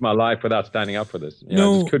 Dean. I can't live my life without standing up for this. I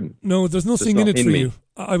just couldn't. No, there's nothing in it for me. you.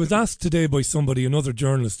 I was asked today by somebody, another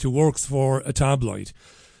journalist who works for a tabloid,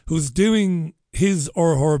 who's doing his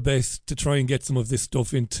or her best to try and get some of this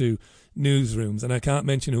stuff into newsrooms, and I can't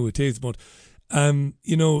mention who it is, but and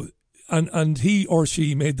he or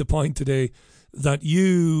she made the point today that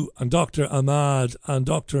you and Dr. Ahmad and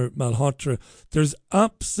Dr. Malhotra, there's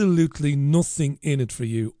absolutely nothing in it for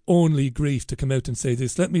you, only grief, to come out and say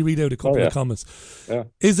this. Let me read out a couple of comments. Yeah.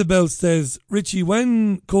 Isabel says, Richie,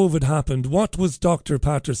 when COVID happened, what was Dr.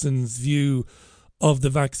 Patterson's view of the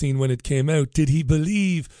vaccine when it came out? Did he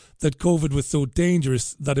believe that COVID was so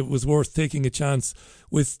dangerous that it was worth taking a chance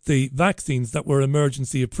with the vaccines that were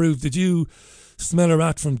emergency approved? Did you smell a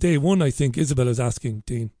rat from day one, I think Isabel is asking,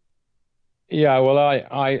 Dean? Yeah, well,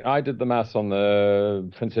 I did the maths on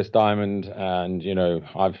the Princess Diamond, and a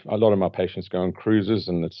lot of my patients go on cruises,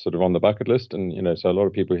 and it's sort of on the bucket list, and so a lot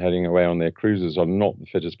of people heading away on their cruises are not the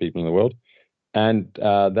fittest people in the world, and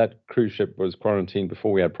that cruise ship was quarantined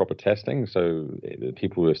before we had proper testing, so the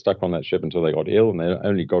people were stuck on that ship until they got ill, and they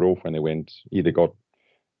only got off when they either got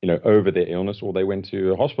over their illness or they went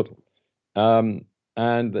to a hospital. And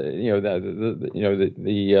the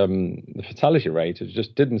fatality rate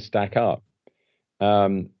just didn't stack up.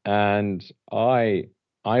 And I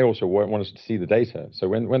also wanted to see the data. So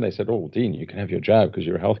when they said, "Oh, Dean, you can have your jab because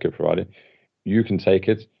you're a healthcare provider, you can take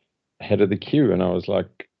it ahead of the queue," and I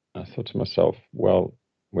thought to myself, well,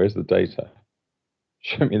 where's the data?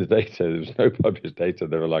 Show me the data. There was no published data.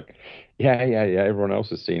 They were like, yeah, everyone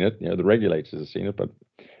else has seen it. The regulators have seen it, but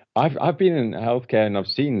I've been in healthcare and I've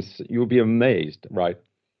seen. You'll be amazed, right?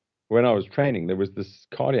 When I was training, there was this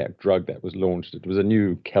cardiac drug that was launched. It was a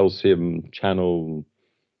new calcium channel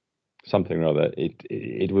something or other.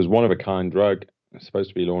 It was one of a kind drug, supposed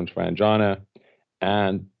to be launched for angina.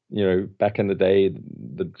 And, back in the day,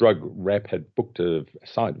 the drug rep had booked a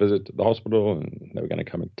site visit to the hospital and they were going to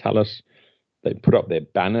come and tell us. They put up their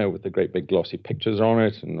banner with the great big glossy pictures on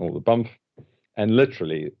it and all the bump. And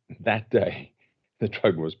literally that day, the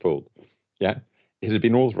drug was pulled. Yeah. It had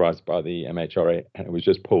been authorized by the MHRA and it was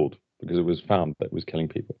just pulled because it was found that it was killing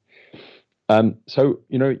people. So,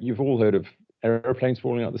 you've all heard of airplanes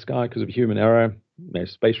falling out of the sky because of human error,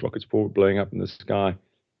 space rockets blowing up in the sky.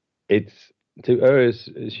 To err is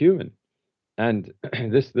human. And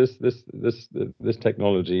this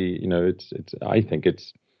technology, I think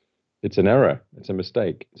it's an error. It's a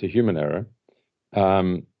mistake. It's a human error.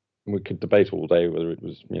 We could debate all day whether it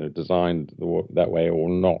was, designed that way or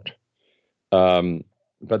not.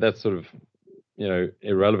 But that's sort of,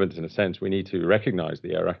 irrelevant in a sense. We need to recognize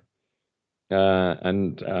the error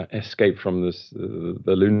and escape from the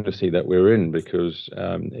lunacy that we're in, because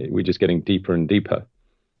we're just getting deeper and deeper.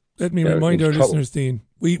 Let me remind our listeners, Dean,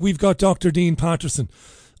 we've got Dr. Dean Patterson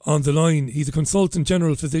on the line. He's a consultant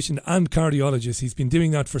general physician and cardiologist. He's been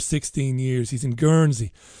doing that for 16 years. He's in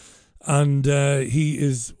Guernsey. And he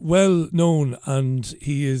is well known and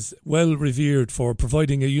he is well revered for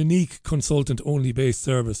providing a unique consultant-only based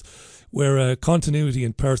service where continuity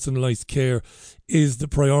and personalised care is the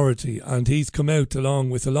priority. And he's come out along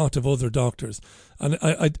with a lot of other doctors. And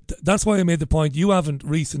I that's why I made the point, you haven't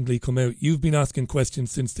recently come out. You've been asking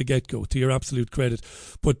questions since the get-go, to your absolute credit.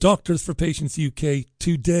 But Doctors for Patients UK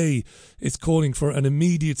today is calling for an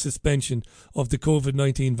immediate suspension of the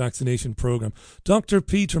COVID-19 vaccination programme. Dr.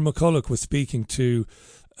 Peter McCulloch was speaking to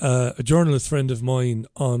a journalist friend of mine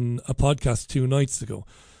on a podcast 2 nights ago.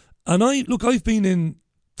 And I've been in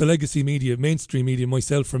the legacy media, mainstream media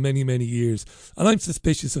myself for many, many years, and I'm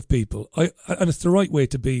suspicious of people. And it's the right way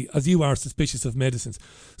to be, as you are suspicious of medicines.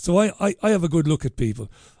 So I have a good look at people.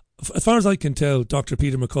 As far as I can tell, Dr.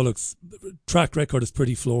 Peter McCulloch's track record is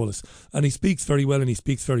pretty flawless, and he speaks very well and he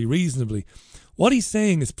speaks very reasonably. What he's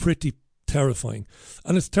saying is pretty terrifying,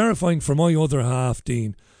 and it's terrifying for my other half,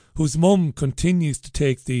 Dean, whose mum continues to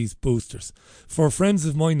take these boosters, for friends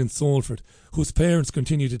of mine in Salford whose parents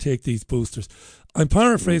continue to take these boosters. I'm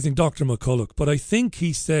paraphrasing Dr. McCulloch, but I think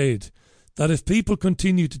he said that if people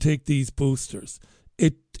continue to take these boosters,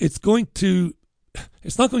 it's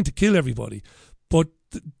not going to kill everybody, but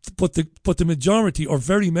the majority, or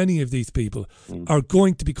very many of these people, are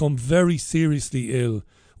going to become very seriously ill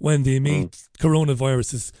when they meet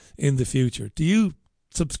coronaviruses in the future. Do you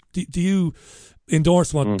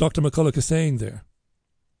endorse what Dr. McCulloch is saying there?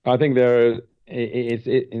 I think the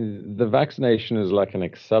vaccination is like an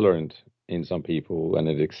accelerant in some people, and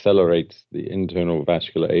it accelerates the internal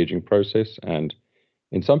vascular aging process. And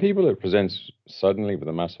in some people, it presents suddenly with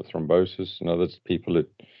a massive thrombosis. In others people,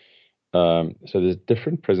 so there's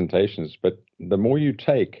different presentations. But the more you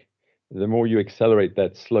take, the more you accelerate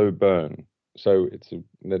that slow burn. So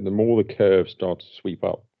the more the curve starts to sweep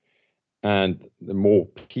up, and the more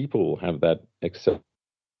people have that acceleration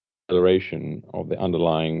of the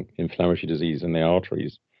underlying inflammatory disease in their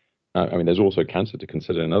arteries. I mean, there's also cancer to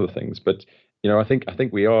consider and other things, but I think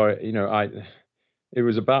we are. It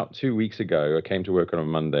was about 2 weeks ago. I came to work on a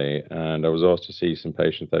Monday, and I was asked to see some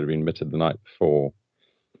patients that had been admitted the night before.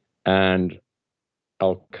 And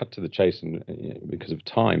I'll cut to the chase because of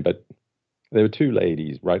time, but there were 2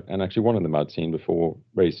 ladies, right? And actually, one of them I'd seen before,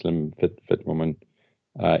 very slim, fit woman,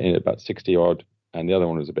 in about 60 odd, and the other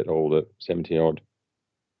one was a bit older, 70 odd.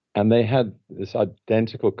 And they had this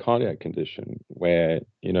identical cardiac condition where,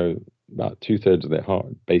 about 2/3 of their heart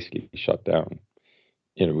basically shut down.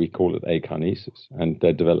 We call it akinesis, and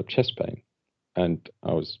they developed chest pain. And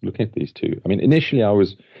I was looking at these 2. I mean, initially I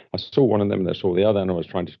saw one of them and I saw the other, and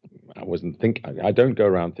I don't go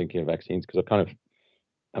around thinking of vaccines because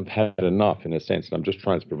I've had enough in a sense, and I'm just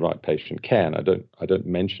trying to provide patient care, and I don't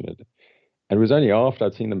mention it. And it was only after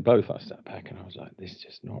I'd seen them both, I sat back and I was like, this is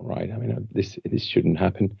just not right. I mean, this shouldn't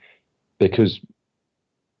happen, because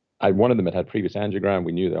one of them had previous angiogram.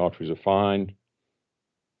 We knew the arteries were fine.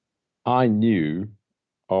 I knew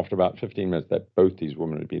after about 15 minutes that both these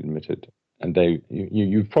women had been admitted. And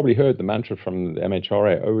you've probably heard the mantra from the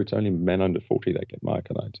MHRA, it's only men under 40 that get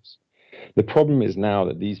myocarditis. The problem is now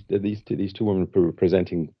that these 2 women were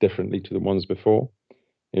presenting differently to the ones before.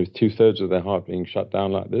 It was 2/3 of their heart being shut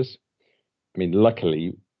down like this. I mean,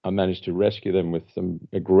 luckily, I managed to rescue them with some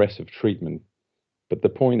aggressive treatment. But the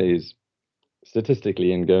point is,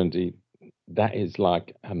 statistically in Guernsey, that is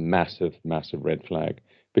like a massive, massive red flag,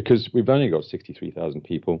 because we've only got 63,000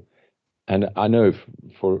 people. And I know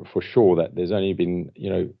for sure that there's only been,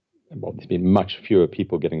 there's been much fewer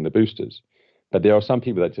people getting the boosters. But there are some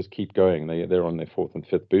people that just keep going. They're on their 4th and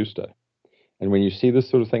 5th booster. And when you see this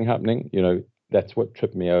sort of thing happening, that's what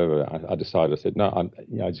tripped me over. I decided, I said, no,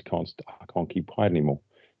 I just can't keep quiet anymore.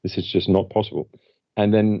 This is just not possible.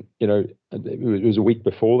 And then, it was a week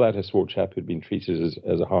before that, a small chap who'd been treated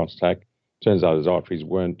as a heart attack. Turns out his arteries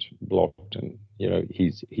weren't blocked, and,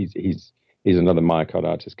 he's another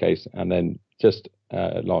myocarditis case. And then just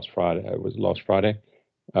last Friday,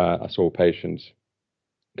 I saw a patient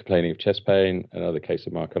complaining of chest pain, another case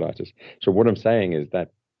of myocarditis. So what I'm saying is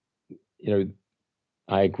that,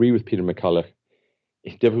 I agree with Peter McCulloch.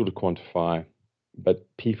 It's difficult to quantify, but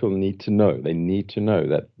people need to know. They need to know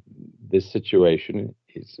that this situation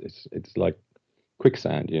it's like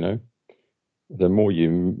quicksand. The more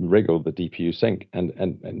you wriggle, the deeper you sink. And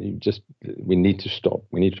we need to stop.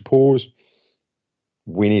 We need to pause.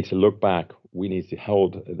 We need to look back. We need to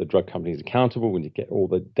hold the drug companies accountable. We need to get all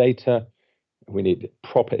the data. We need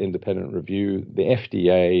proper independent review. The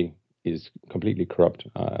FDA is completely corrupt.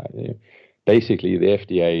 Basically, the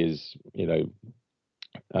FDA is,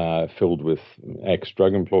 filled with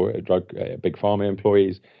ex-drug big pharma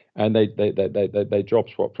employees, and they job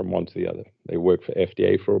swap from one to the other. They work for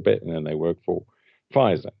FDA for a bit, and then they work for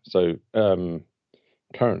Pfizer. So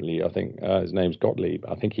currently, I think his name's Gottlieb.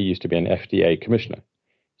 I think he used to be an FDA commissioner.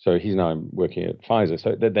 So he's now working at Pfizer.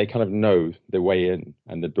 So they kind of know the way in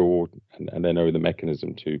and the door, and they know the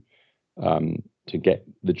mechanism to get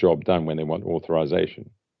the job done when they want authorization.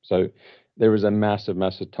 So there is a massive,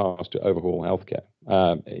 massive task to overhaul healthcare.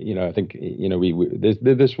 I think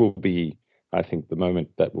this will be, I think, the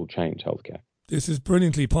moment that will change healthcare. This is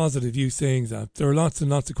brilliantly positive, you saying that. There are lots and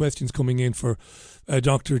lots of questions coming in for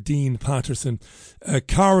Dr. Dean Patterson.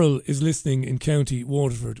 Carol is listening in County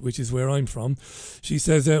Waterford, which is where I'm from. She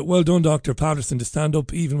says, well done, Dr. Patterson, to stand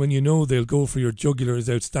up even when you know they'll go for your jugular is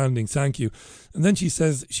outstanding. Thank you. And then she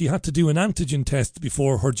says she had to do an antigen test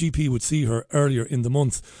before her GP would see her earlier in the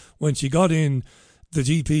month. When she got in, the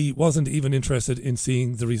GP wasn't even interested in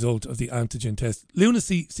seeing the result of the antigen test.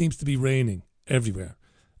 Lunacy seems to be reigning everywhere.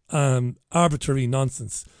 Arbitrary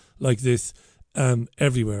nonsense like this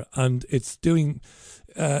everywhere, and it's doing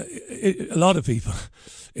a lot of people.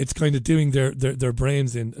 It's kind of doing their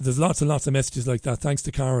brains in. There's lots and lots of messages like that. Thanks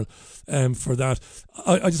to Carol for that.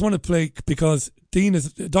 I just want to play because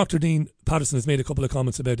Dr. Dean Patterson has made a couple of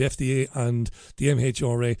comments about FDA and the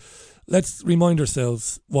MHRA. Let's remind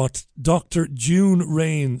ourselves what Dr. June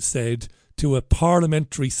Rain said to a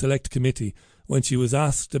parliamentary select committee when she was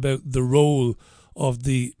asked about the role of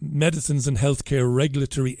the Medicines and Healthcare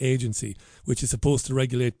Regulatory Agency, which is supposed to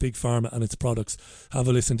regulate Big Pharma and its products. Have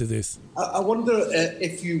a listen to this. I wonder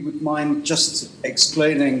if you would mind just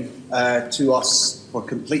explaining to us, for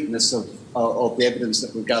completeness of the evidence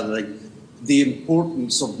that we're gathering, the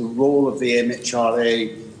importance of the role of the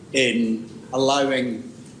MHRA in allowing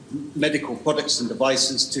medical products and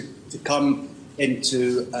devices to come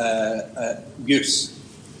into use.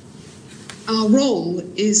 Our role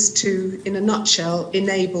is to, in a nutshell,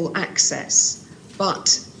 enable access,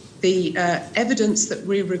 but the evidence that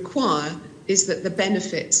we require is that the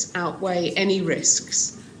benefits outweigh any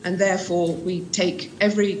risks, and therefore we take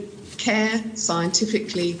every care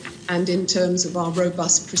scientifically and in terms of our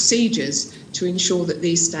robust procedures to ensure that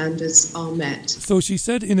these standards are met. So she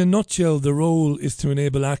said, in a nutshell, the role is to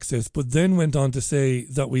enable access, but then went on to say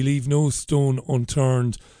that we leave no stone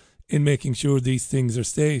unturned in making sure these things are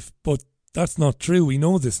safe. But that's not true. We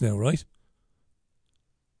know this now, right?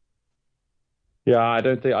 Yeah, I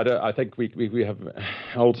think we have,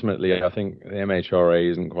 ultimately, I think the MHRA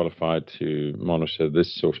isn't qualified to monitor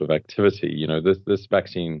this sort of activity. You know, this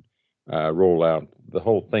vaccine rollout, the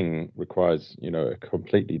whole thing requires, you know, a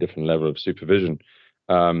completely different level of supervision.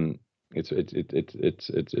 It's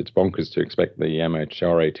bonkers to expect the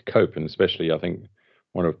MHRA to cope, and especially, I think,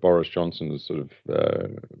 one of Boris Johnson's sort of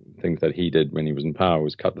things that he did when he was in power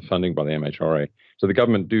was cut the funding by the MHRA. So the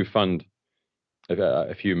government do fund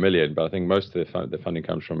a few million, but I think most of the funding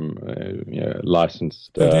comes from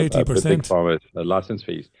licensed 80%. Big Pharma license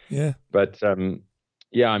fees. Yeah, but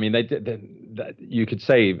yeah, I mean, you could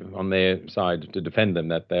say on their side to defend them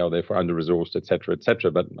that they are therefore under-resourced, et cetera, et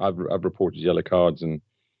cetera. But I've reported yellow cards, and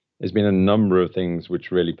there's been a number of things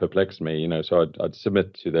which really perplexed me. You know, so I'd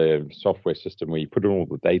submit to their software system where you put in all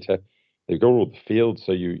the data, they've got all the fields,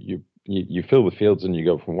 so you fill the fields and you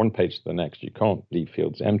go from one page to the next. You can't leave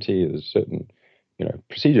fields empty. There's a certain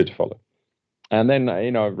procedure to follow. And then,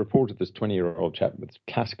 I reported this 20-year-old chap with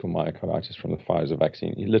classical myocarditis from the Pfizer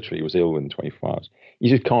vaccine. He literally was ill in 24 hours. You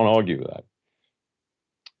just can't argue with that.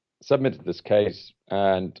 Submitted this case,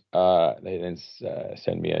 and they then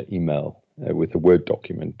send me an email with a Word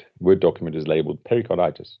document. Word document is labeled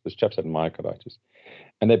pericarditis. This chap's had myocarditis.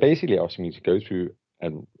 And they're basically asking me to go through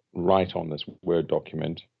and write on this Word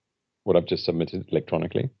document what I've just submitted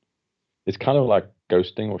electronically. It's kind of like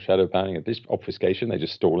ghosting or shadow banning. At this obfuscation, they're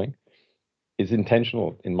just stalling. It's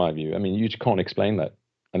intentional, in my view. I mean, you just can't explain that.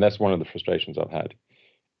 And that's one of the frustrations I've had.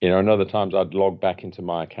 And other times I'd log back into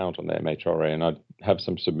my account on the MHRA and I'd have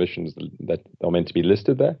some submissions that are meant to be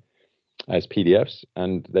listed there as PDFs,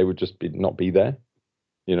 and they would just not be there.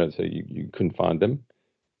 So you couldn't find them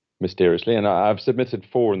mysteriously. And I've submitted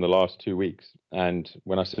 4 in the last 2 weeks. And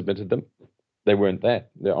when I submitted them, they weren't there.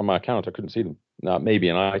 They're on my account. I couldn't see them. Now, maybe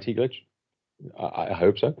an IT glitch. I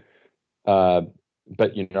hope so.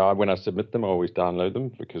 But, when I submit them, I always download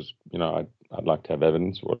them because, I'd like to have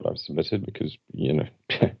evidence of what I've submitted because,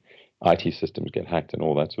 IT systems get hacked and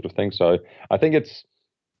all that sort of thing. So I think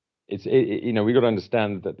we've got to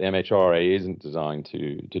understand that the MHRA isn't designed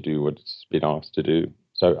to do what it's been asked to do.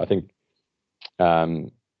 So I think,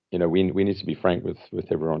 we need to be frank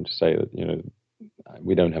with everyone to say that,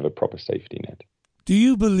 we don't have a proper safety net. Do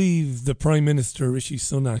you believe the Prime Minister, Rishi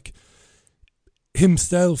Sunak,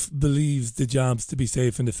 himself believes the jabs to be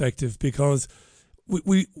safe and effective? Because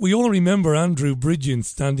we all remember Andrew Bridgen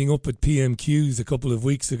standing up at PMQs a couple of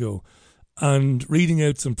weeks ago and reading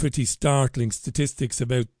out some pretty startling statistics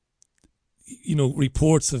about,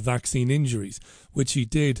 reports of vaccine injuries, which he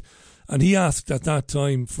did. And he asked at that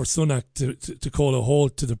time for Sunak to call a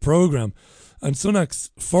halt to the programme. And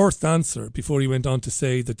Sunak's first answer, before he went on to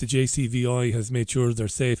say that the JCVI has made sure they're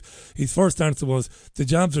safe, his first answer was, the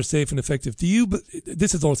jabs are safe and effective.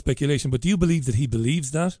 This is all speculation, but do you believe that he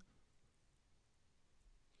believes that?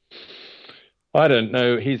 I don't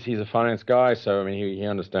know. He's a finance guy, so I mean he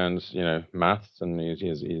understands maths, and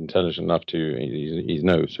he's intelligent enough to he's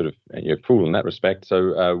no sort of fool in that respect.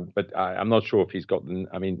 So, but I'm not sure if he's got.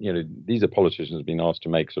 I mean, these are politicians being asked to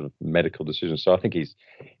make sort of medical decisions. So I think he's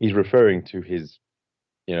referring to his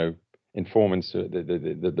informants,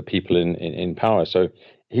 the people in power. So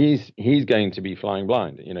he's going to be flying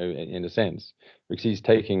blind, in a sense, because he's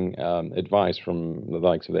taking advice from the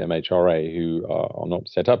likes of the MHRA, who are not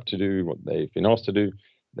set up to do what they've been asked to do.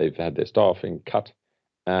 They've had their staffing cut,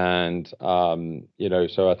 and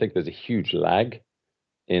so I think there's a huge lag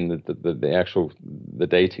in the actual the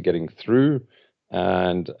data getting through,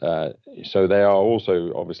 and so they are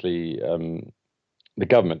also obviously. The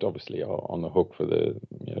government obviously are on the hook for the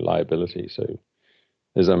liability. So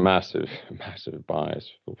there's a massive bias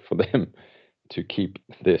for them to keep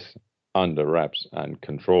this under wraps and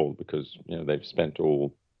control, because they spent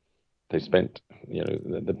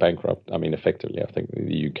the bankrupt. I mean, effectively, I think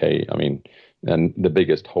the UK. I mean, and the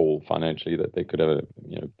biggest hole financially that they could ever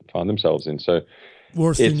find themselves in. So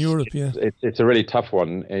worse than Europe, yeah. It's a really tough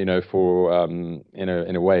one, for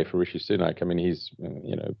in a way for Rishi Sunak. I mean, he's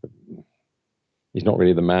not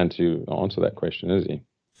really the man to answer that question, is he?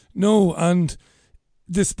 No, and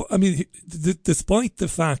despite the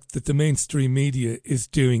fact that the mainstream media is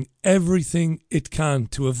doing everything it can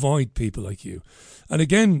to avoid people like you, and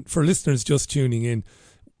again, for listeners just tuning in,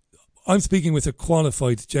 I'm speaking with a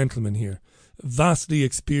qualified gentleman here, vastly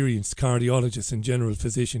experienced cardiologist and general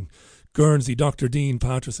physician, Guernsey, Dr. Dean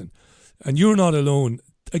Patterson, and you're not alone.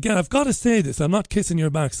 Again, I've got to say this, I'm not kissing your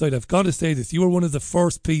backside, I've got to say this, you were one of the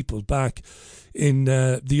first people back in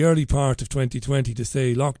the early part of 2020 to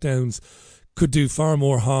say lockdowns could do far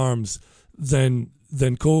more harms than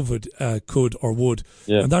COVID could or would.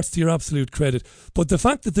 Yeah. And that's to your absolute credit. But the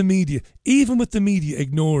fact that the media, even with the media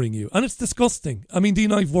ignoring you, and it's disgusting. I mean,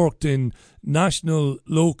 Dean, I've worked in national,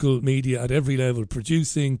 local media at every level,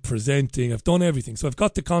 producing, presenting, I've done everything. So I've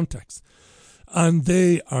got the context. And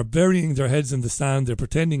they are burying their heads in the sand. They're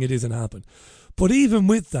pretending it isn't happening. But even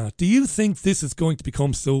with that, do you think this is going to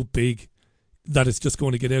become so big that it's just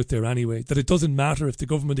going to get out there anyway? That it doesn't matter if the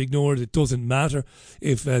government ignore it. It doesn't matter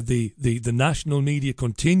if the national media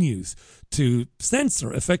continues to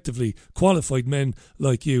censor effectively qualified men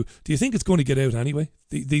like you. Do you think it's going to get out anyway?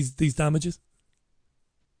 These damages.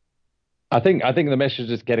 I think the message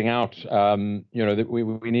is getting out. That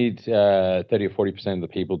we need 30 or 40% of the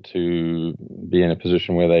people to be in a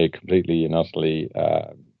position where they completely and utterly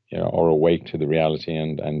are awake to the reality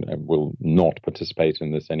and will not participate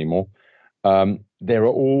in this anymore. There are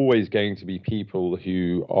always going to be people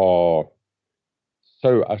who are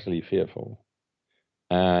so utterly fearful,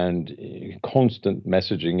 and constant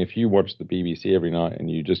messaging. If you watch the BBC every night and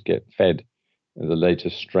you just get fed the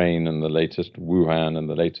latest strain and the latest Wuhan and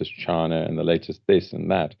the latest China and the latest this and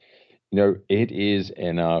that, it is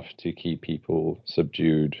enough to keep people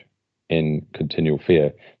subdued in continual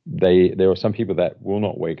fear. There are some people that will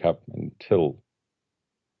not wake up until,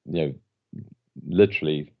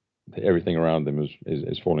 literally everything around them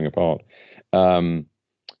is falling apart.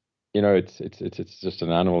 It's just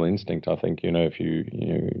an animal instinct. I think, if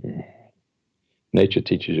nature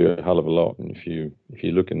teaches you a hell of a lot, and if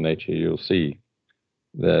you look in nature, you'll see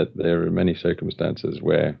that there are many circumstances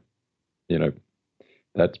where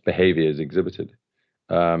that behavior is exhibited.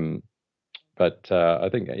 But I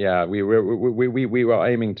think, we were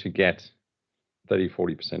aiming to get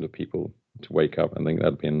 30-40% of people to wake up. I think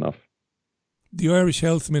that'd be enough. The Irish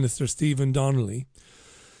Health Minister, Stephen Donnelly,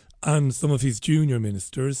 and some of his junior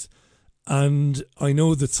ministers, and I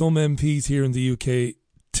know that some MPs here in the UK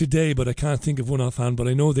today, but I can't think of one offhand, but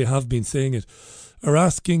I know they have been saying it, are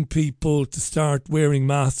asking people to start wearing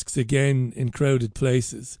masks again in crowded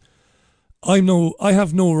places. I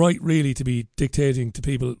have no right really to be dictating to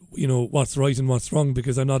people, what's right and what's wrong,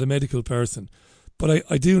 because I'm not a medical person. But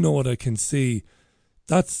I do know what I can see.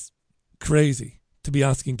 That's crazy to be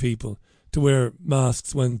asking people to wear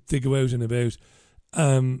masks when they go out and about.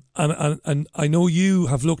 And I know you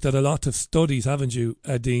have looked at a lot of studies, haven't you,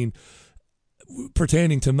 Dean,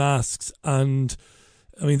 pertaining to masks. And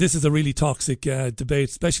I mean, this is a really toxic debate,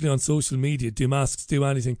 especially on social media. Do masks do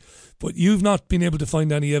anything? But you've not been able to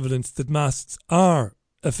find any evidence that masks are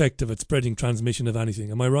effective at spreading transmission of anything.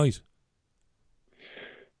 Am I right?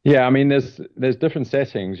 Yeah, I mean, there's different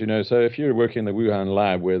settings, So if you're working in the Wuhan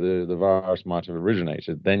lab where the virus might have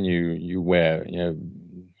originated, then you wear,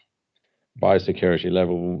 biosecurity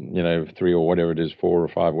level, 3 or whatever it is, 4 or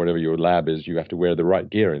 5, whatever your lab is. You have to wear the right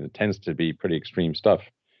gear, and it tends to be pretty extreme stuff.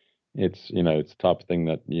 It's it's the type of thing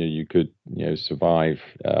that you could survive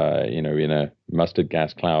in a mustard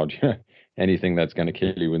gas cloud anything that's going to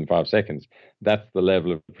kill you in 5 seconds. That's the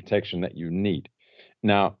level of protection that you need.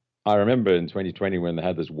 Now, I remember in 2020 when they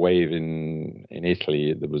had this wave in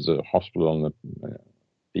Italy, there was a hospital on the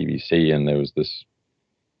BBC, and there was this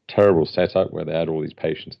terrible setup where they had all these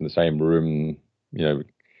patients in the same room,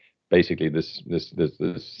 basically this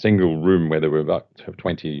single room where there were about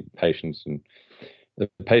 20 patients, and the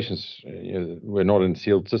patients were not in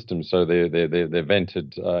sealed systems, so their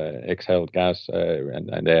vented exhaled gas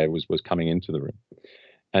and air was coming into the room.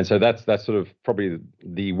 And so that's sort of probably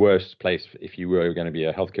the worst place if you were going to be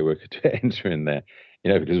a healthcare worker to enter in there,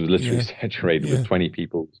 because it was literally saturated with 20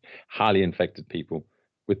 people, highly infected people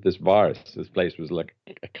with this virus. This place was like,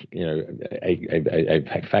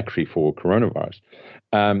 a factory for coronavirus.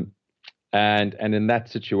 And in that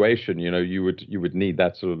situation, you would need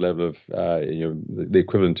that sort of level of, the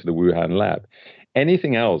equivalent to the Wuhan lab.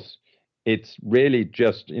 Anything else, it's really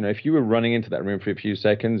just, if you were running into that room for a few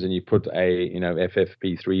seconds and you put a,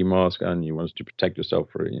 FFP3 mask on, you wanted to protect yourself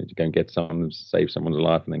for, to go and get some, save someone's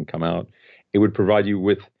life and then come out, it would provide you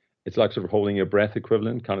with, it's like sort of holding your breath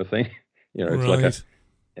equivalent kind of thing. It's like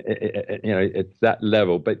it's that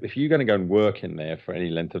level. But if you're going to go and work in there for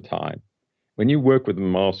any length of time, when you work with a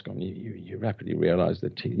mask on, you rapidly realize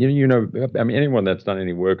that, anyone that's done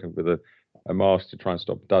any work with a mask to try and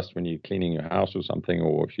stop dust when you're cleaning your house or something,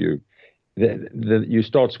 or if you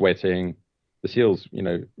start sweating, the seal's,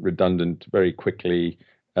 redundant very quickly.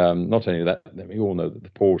 Not only that, we all know that the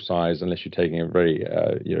pore size, unless you're taking a very,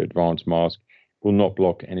 advanced mask, will not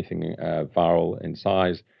block anything viral in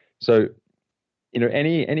size. So,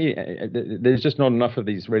 there's just not enough of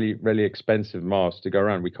these really, really expensive masks to go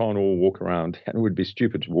around. We can't all walk around, and it would be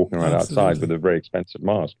stupid to walk around outside with a very expensive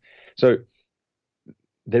mask. So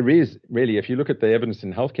there is really, if you look at the evidence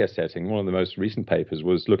in healthcare setting, one of the most recent papers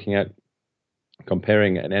was looking at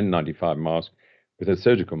comparing an N95 mask with a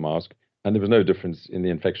surgical mask, and there was no difference in the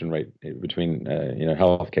infection rate between,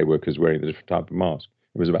 healthcare workers wearing the different type of mask.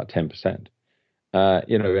 It was about 10%.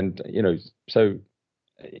 So,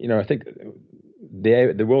 I think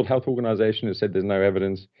the World Health Organization has said there's no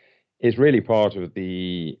evidence. Is really part of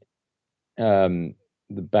the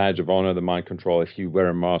badge of honor, the mind control. If you wear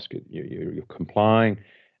a mask, you're complying,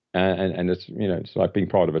 and it's it's like being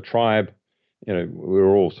part of a tribe.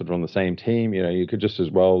 We're all sort of on the same team. You could just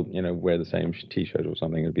as well wear the same T-shirt or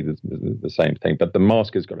something. It'd be the same thing. But the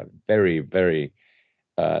mask has got a very, very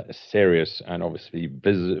serious and obviously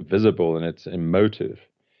visible, and it's emotive.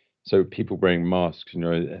 So people wearing masks,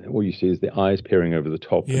 all you see is the eyes peering over the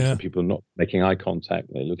top. And some people are not making eye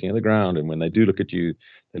contact. They're looking at the ground. And when they do look at you,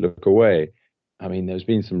 they look away. I mean, there's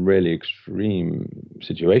been some really extreme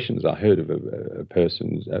situations. I heard of a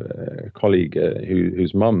person's a colleague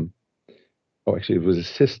whose mum, or actually it was a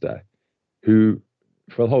sister, who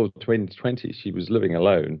for the whole 2020, she was living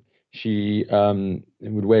alone. She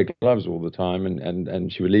would wear gloves all the time,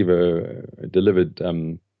 and she would leave her delivered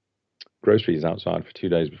groceries outside for 2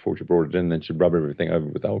 days before she brought it in. Then she'd rub everything over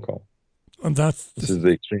with alcohol. And this is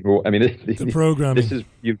the extreme. I mean, the programming. This is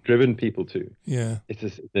you've driven people to. Yeah,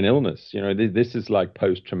 it's an illness. This is like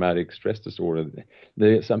post-traumatic stress disorder.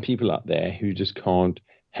 There are some people out there who just can't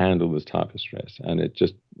handle this type of stress, and it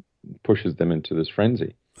just pushes them into this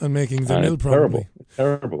frenzy and making them ill. Probably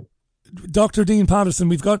terrible. Dr. Dean Patterson,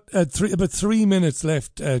 we've got about 3 minutes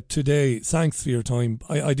left today. Thanks for your time.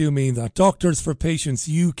 I do mean that.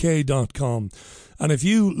 DoctorsForPatientsUK.com. And if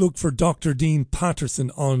you look for Dr. Dean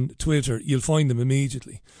Patterson on Twitter, you'll find him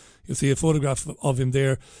immediately. You'll see a photograph of him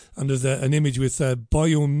there, and there's an image with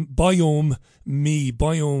biome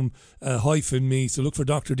hyphen me. So look for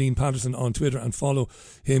Dr. Dean Patterson on Twitter and follow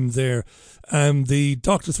him there. The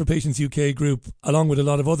Doctors for Patients UK group, along with a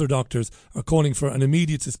lot of other doctors, are calling for an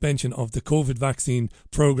immediate suspension of the COVID vaccine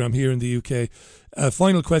programme here in the UK.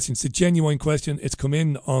 Final question. It's a genuine question. It's come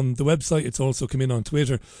in on the website. It's also come in on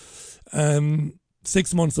Twitter.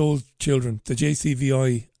 6-month-old children, the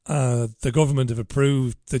JCVI, the government have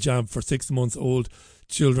approved the jab for 6-month-old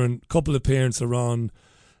children. A couple of parents are on,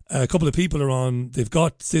 a couple of people are on. They've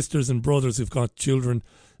got sisters and brothers who've got children.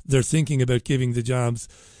 They're thinking about giving the jabs.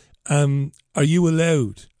 Are you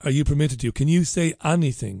allowed? Are you permitted to? Can you say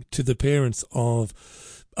anything to the parents of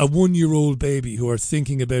a 1-year-old baby who are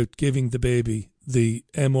thinking about giving the baby the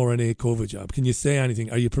mRNA COVID jab? Can you say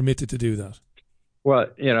anything? Are you permitted to do that? Well,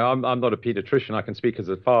 I'm not a pediatrician. I can speak as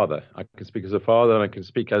a father. And I can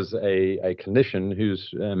speak as a clinician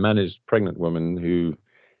who's managed pregnant women who,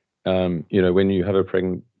 when you have a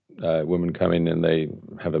pregnant woman come in and they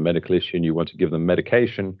have a medical issue and you want to give them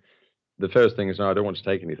medication, the first thing is, no, I don't want to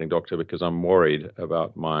take anything, doctor, because I'm worried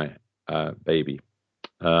about my baby.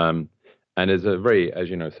 And there's a very, as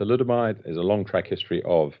you know, thalidomide is a long track history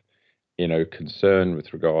of concern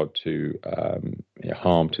with regard to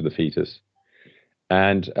harm to the fetus.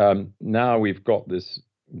 And now we've got this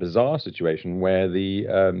bizarre situation where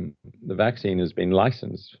the vaccine has been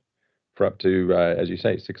licensed for up to, as you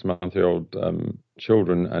say, 6-month-old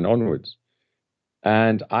children and onwards.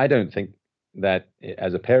 And I don't think that,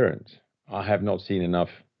 as a parent, I have not seen enough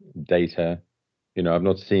data. I've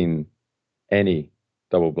not seen any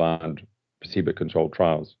double-blind, placebo-controlled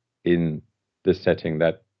trials in this setting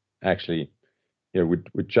that actually,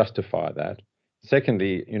 would justify that.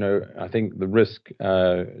 Secondly, I think the risk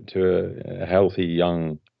to a healthy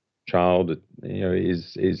young child,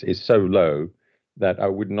 is so low that I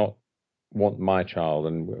would not want my child,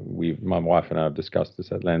 and my wife and I have discussed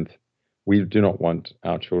this at length. We do not want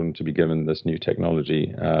our children to be given this new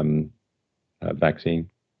technology vaccine.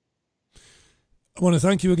 I want to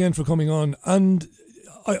thank you again for coming on, and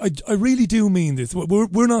I really do mean this.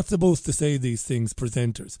 We're not supposed to say these things,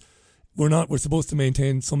 presenters. We're not. We're supposed to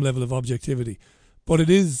maintain some level of objectivity, but it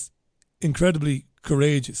is incredibly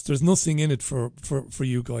courageous. There's nothing in it for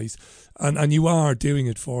you guys, and you are doing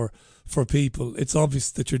it for people. It's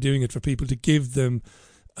obvious that you're doing it for people, to give them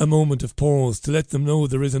a moment of pause, to let them know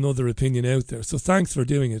there is another opinion out there. So thanks for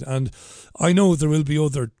doing it. And I know there will be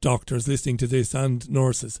other doctors listening to this, and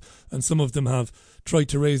nurses, and some of them have tried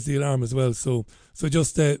to raise the alarm as well. So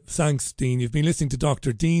just thanks, Dean. You've been listening to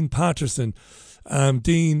Dr. Dean Patterson.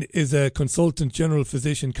 Dean is a consultant general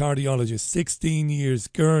physician cardiologist, 16 years,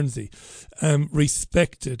 Guernsey,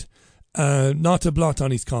 respected, not a blot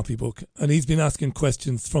on his copybook, and he's been asking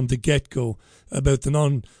questions from the get-go about the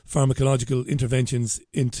non-pharmacological interventions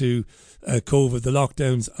into COVID, the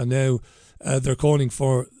lockdowns, and now they're calling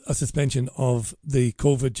for a suspension of the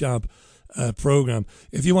COVID jab programme.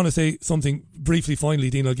 If you want to say something briefly finally,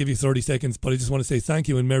 Dean, I'll give you 30 seconds, but I just want to say thank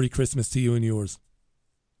you and Merry Christmas to you and yours.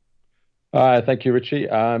 Thank you, Richie.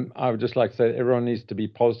 I would just like to say everyone needs to be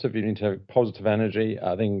positive. You need to have positive energy.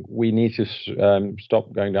 I think we need to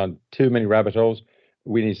stop going down too many rabbit holes.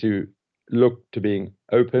 We need to look to being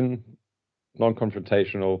open,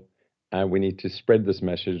 non-confrontational, and we need to spread this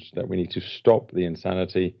message that we need to stop the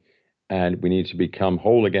insanity, and we need to become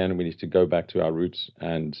whole again. We need to go back to our roots,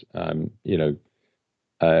 and the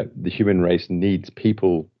human race needs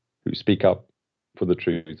people who speak up for the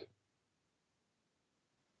truth.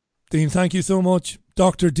 Dean, thank you so much.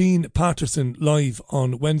 Dr. Dean Patterson, live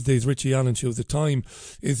on Wednesday's Richie Allen Show. The time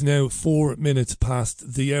is now 4 minutes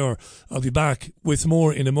past the hour. I'll be back with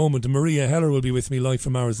more in a moment. Maria Heller will be with me live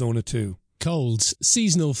from Arizona too. Colds,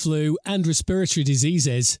 seasonal flu and respiratory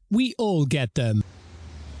diseases, we all get them.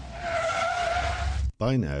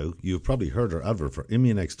 By now, you've probably heard our advert for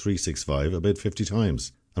Immunex 365 about 50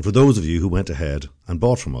 times. And for those of you who went ahead and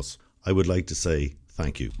bought from us, I would like to say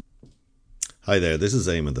thank you. Hi there, this is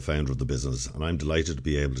Eamon, the founder of the business, and I'm delighted to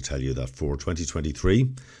be able to tell you that for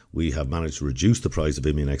 2023, we have managed to reduce the price of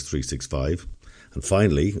Immunex 365, and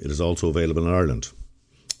finally, it is also available in Ireland.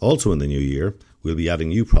 Also in the new year, we'll be adding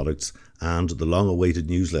new products and the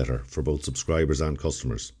long-awaited newsletter for both subscribers and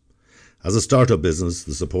customers. As a startup business,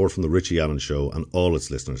 the support from the Richie Allen Show and all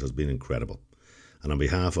its listeners has been incredible. And on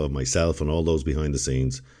behalf of myself and all those behind the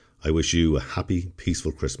scenes, I wish you a happy,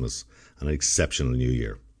 peaceful Christmas and an exceptional new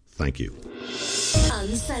year. Thank you.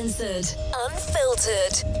 Uncensored,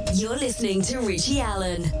 unfiltered. You're listening to Richie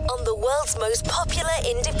Allen on the world's most popular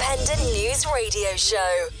independent news radio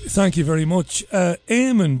show. Thank you very much.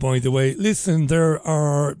 Eamon, by the way, listen, there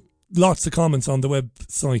are lots of comments on the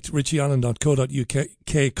website,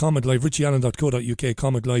 richieallen.co.uk, comment live, richieallen.co.uk,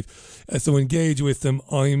 comment live. So engage with them.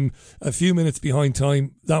 I'm a few minutes behind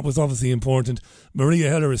time. That was obviously important. Maria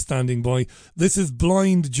Heller is standing by. This is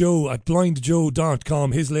Blind Joe at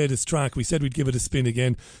blindjoe.com, his latest track. We said we'd give it a spin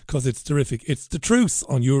again because it's terrific. It's The Truth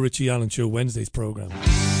on your Richie Allen Show, Wednesday's programme.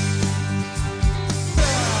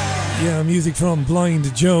 Yeah, music from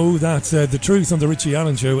Blind Joe. That's The Truth on the Richie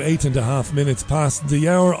Allen Show. 8.5 minutes past the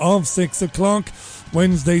hour of 6 o'clock.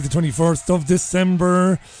 Wednesday, the 21st of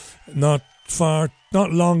December. Not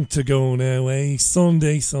long to go now, eh?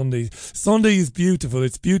 Sunday. Sunday is beautiful.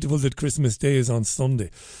 It's beautiful that Christmas Day is on Sunday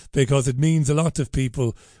because it means a lot of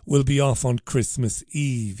people will be off on Christmas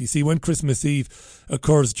Eve. You see, when Christmas Eve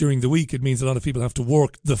occurs during the week, it means a lot of people have to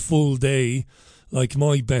work the full day like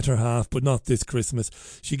my better half, but not this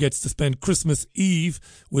Christmas. She gets to spend Christmas Eve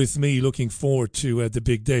with me, looking forward to the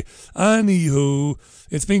big day. Anywho,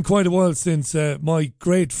 it's been quite a while since my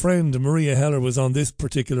great friend Maria Heller was on this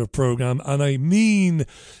particular programme, and I mean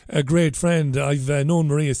a great friend. I've known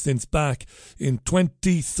Maria since back in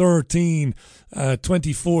 2013,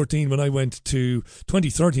 2014 when I went to,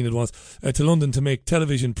 2013 it was, to London to make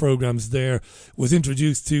television programmes there. Was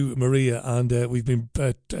introduced to Maria, and we've been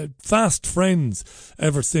fast friends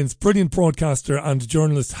ever since. Brilliant broadcaster and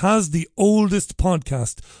journalist, has the oldest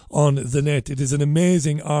podcast on the net. It is an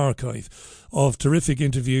amazing archive of terrific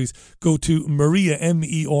interviews. Go to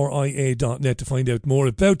mariameria.net to find out more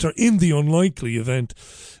about her, in the unlikely event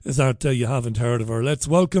that you haven't heard of her. Let's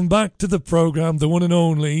welcome back to the programme the one and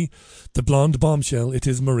only, the blonde bombshell. It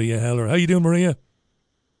is Maria Heller. How you doing, Maria?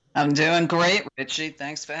 I'm doing great, Richie.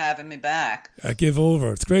 Thanks for having me back. Give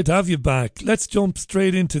over. It's great to have you back. Let's jump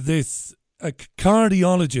straight into this.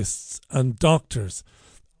 Cardiologists and doctors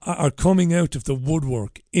are coming out of the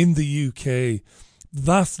woodwork in the UK,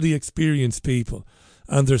 vastly experienced people,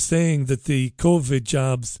 and they're saying that the COVID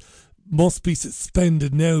jabs must be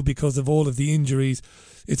suspended now because of all of the injuries.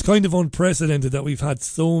 It's kind of unprecedented that we've had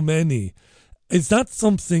so many. Is that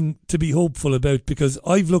something to be hopeful about? Because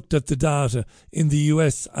I've looked at the data in the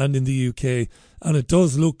US and in the UK, and it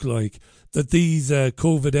does look like that these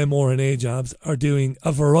COVID mRNA jabs are doing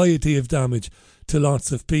a variety of damage to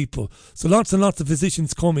lots of people. So lots and lots of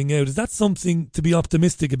physicians coming out. Is that something to be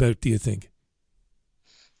optimistic about, do you think?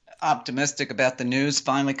 Optimistic about the news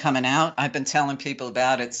finally coming out. I've been telling people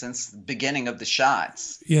about it since the beginning of the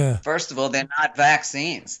shots. Yeah. First of all, they're not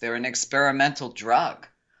vaccines. They're an experimental drug.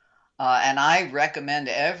 And I recommend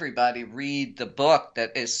everybody read the book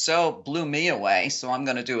that is so blew me away. So I'm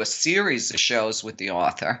going to do a series of shows with the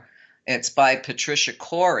author. It's by Patricia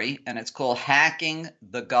Corey, and it's called Hacking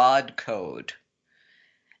the God Code.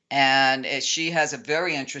 And she has a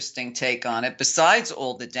very interesting take on it, besides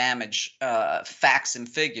all the damage facts and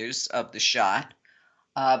figures of the shot.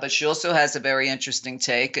 But she also has a very interesting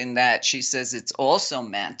take in that she says it's also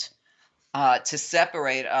meant to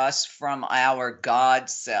separate us from our God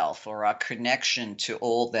self, or our connection to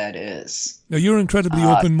all that is. Now, you're incredibly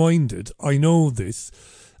open-minded. I know this.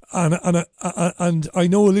 And I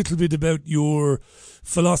know a little bit about your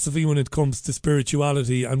philosophy when it comes to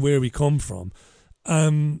spirituality and where we come from.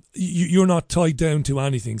 You're not tied down to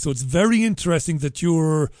anything. So it's very interesting that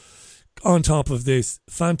you're on top of this.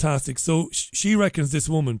 Fantastic. So she reckons, this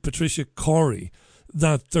woman, Patricia Corey,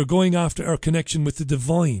 that they're going after our connection with the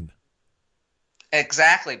divine.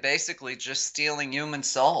 Exactly. Basically just stealing human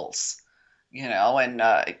souls, and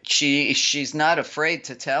she's not afraid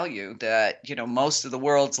to tell you that, most of the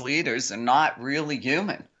world's leaders are not really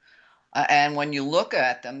human. And when you look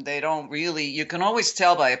at them, they don't really, you can always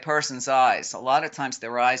tell by a person's eyes. A lot of times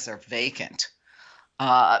their eyes are vacant.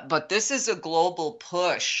 But this is a global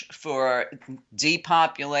push for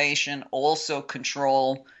depopulation, also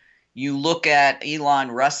control. You look at Elon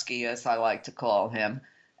Rusky, as I like to call him,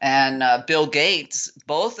 and Bill Gates,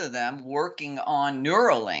 both of them working on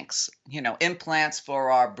Neuralinks, implants for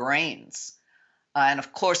our brains. And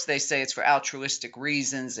of course, they say it's for altruistic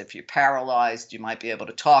reasons. If you're paralyzed, you might be able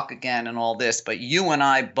to talk again and all this. But you and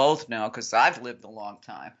I both know, because I've lived a long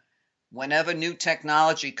time, whenever new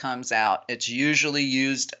technology comes out, it's usually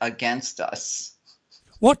used against us.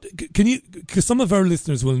 What can you, because some of our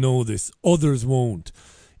listeners will know this, others won't.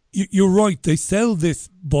 You're right, they sell this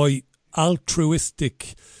by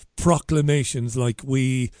altruistic proclamations, like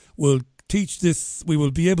we will teach this, we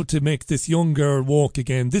will be able to make this young girl walk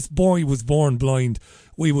again, this boy was born blind,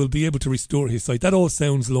 we will be able to restore his sight. That all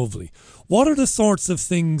sounds lovely. What are the sorts of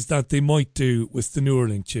things that they might do with the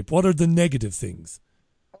Neuralink chip? What are the negative things?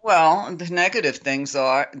 Well, the negative things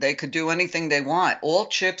are they could do anything they want. All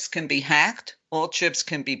chips can be hacked, all chips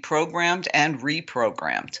can be programmed and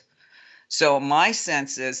reprogrammed. So my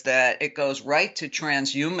sense is that it goes right to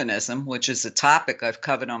transhumanism, which is a topic I've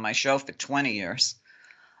covered on my show for 20 years,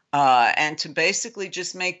 and to basically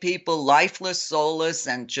just make people lifeless, soulless,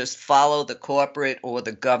 and just follow the corporate or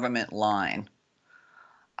the government line.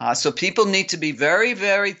 So people need to be very,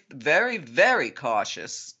 very, very, very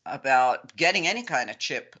cautious about getting any kind of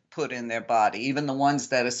chip put in their body, even the ones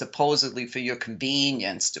that are supposedly for your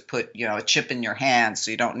convenience, to put, a chip in your hand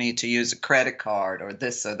so you don't need to use a credit card or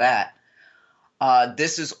this or that.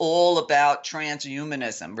 This is all about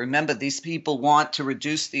transhumanism. Remember, these people want to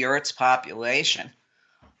reduce the Earth's population.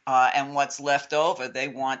 And what's left over, they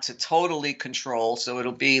want to totally control. So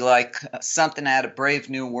it'll be like something out of Brave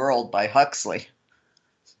New World by Huxley.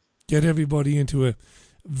 Get everybody into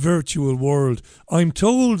virtual world. I'm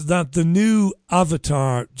told that the new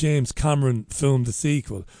Avatar James Cameron film, the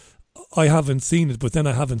sequel, I haven't seen it, but then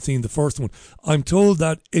I haven't seen the first one. I'm told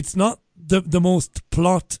that it's not the most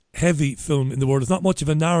plot heavy film in the world. There's not much of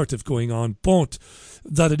a narrative going on, but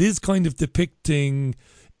that it is kind of depicting,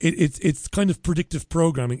 it's kind of predictive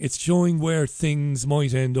programming. It's showing where things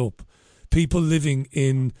might end up. People living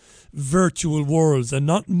in virtual worlds and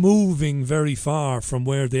not moving very far from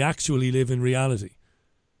where they actually live in reality.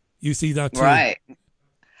 You see that too? Right.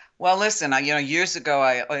 Well, listen, years ago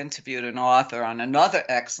I interviewed an author on another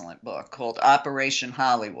excellent book called Operation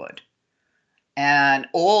Hollywood. And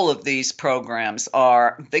all of these programs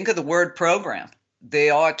think of the word program. They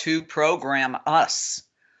are to program us.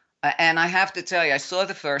 And I have to tell you, I saw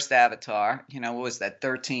the first Avatar, what was that,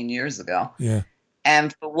 13 years ago? Yeah.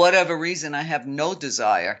 And for whatever reason, I have no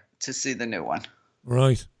desire to see the new one.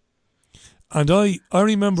 Right. And I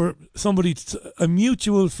remember a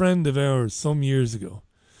mutual friend of ours some years ago,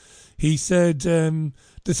 he said, the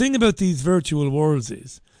thing about these virtual worlds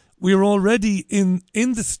is we're already in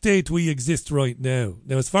the state we exist right now.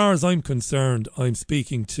 Now, as far as I'm concerned, I'm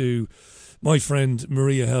speaking to my friend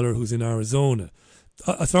Maria Heller, who's in Arizona.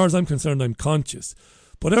 As far as I'm concerned, I'm conscious.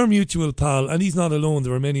 But our mutual pal, and he's not alone,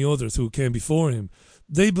 there are many others who came before him,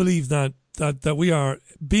 they believe that we are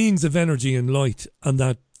beings of energy and light, and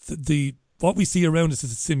that what we see around us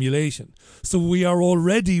is a simulation. So we are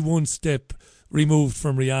already one step removed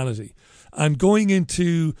from reality. And going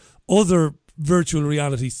into other virtual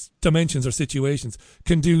reality dimensions or situations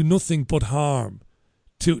can do nothing but harm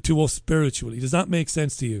to us spiritually. Does that make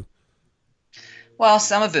sense to you? Well,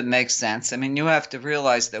 some of it makes sense. I mean, you have to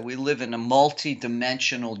realize that we live in a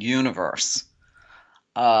multi-dimensional universe.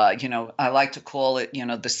 I like to call it,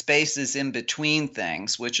 the spaces in between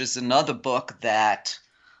things, which is another book that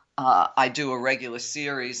I do a regular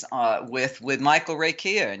series with Michael Ray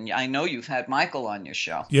Kia. And I know you've had Michael on your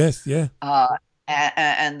show. Yes, yeah.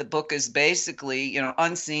 And the book is basically,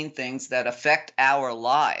 unseen things that affect our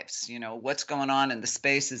lives, what's going on in the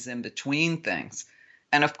spaces in between things.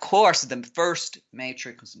 And of course, the first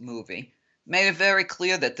Matrix movie made it very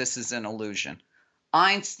clear that this is an illusion.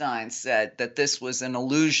 Einstein said that this was an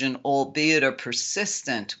illusion, albeit a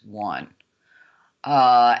persistent one.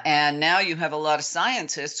 And now you have a lot of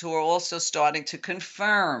scientists who are also starting to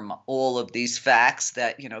confirm all of these facts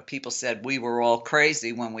that, people said we were all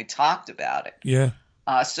crazy when we talked about it. Yeah.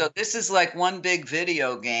 So this is like one big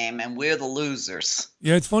video game, and we're the losers.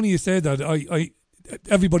 Yeah, it's funny you say that.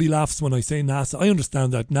 Everybody laughs when I say NASA. I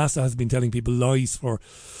understand that NASA has been telling people lies for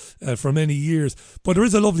many years, but there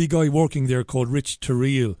is a lovely guy working there called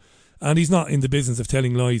Richie, and he's not in the business of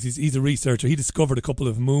telling lies. He's a researcher. He discovered a couple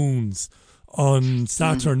of moons on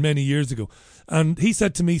Saturn many years ago, and he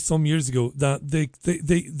said to me some years ago that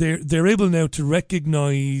they're able now to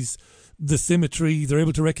recognize the symmetry. They're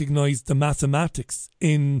able to recognize the mathematics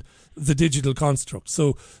in the digital construct.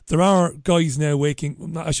 So there are guys now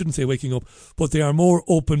I shouldn't say waking up, but they are more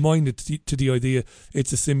open-minded to the idea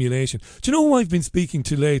it's a simulation. Do you know who I've been speaking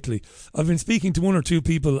to lately? I've been speaking to one or two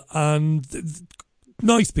people, and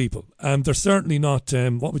nice people. They're certainly not,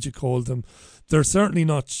 what would you call them? They're certainly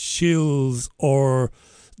not shills or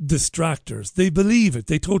distractors. They believe it.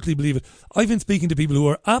 They totally believe it. I've been speaking to people who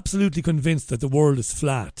are absolutely convinced that the world is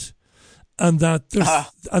flat. And that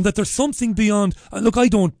there's something beyond. Look, I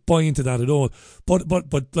don't buy into that at all. But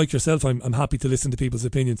like yourself, I'm happy to listen to people's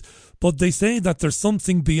opinions. But they say that there's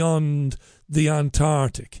something beyond the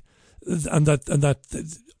Antarctic, and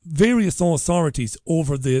that various authorities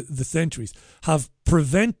over the centuries have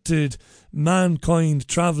prevented mankind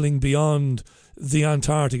travelling beyond the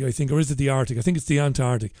Antarctic, I think, or is it the Arctic? I think it's the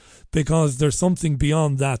Antarctic, because there's something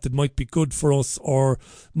beyond that might be good for us or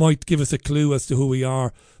might give us a clue as to who we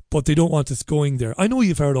are. But they don't want us going there. I know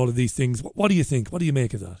you've heard all of these things. What do you think? What do you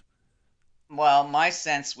make of that? Well, my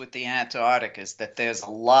sense with the Antarctic is that there's a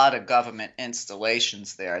lot of government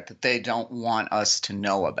installations there that they don't want us to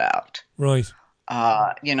know about. Right.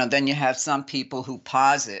 Then you have some people who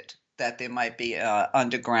posit that there might be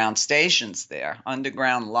underground stations there,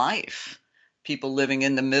 underground life, people living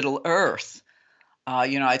in the Middle Earth.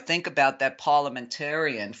 I think about that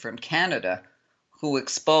parliamentarian from Canada who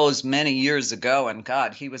exposed many years ago, and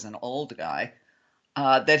God, he was an old guy,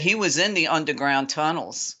 that he was in the underground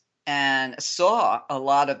tunnels and saw a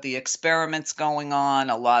lot of the experiments going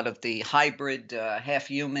on, a lot of the hybrid, half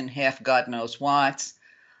human, half God knows what.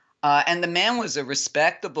 And the man was a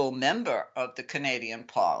respectable member of the Canadian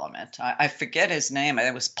Parliament. I forget his name.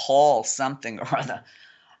 It was Paul something or other.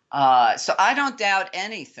 So I don't doubt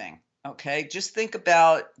anything. Okay, just think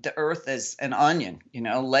about the Earth as an onion,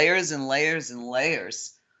 layers and layers and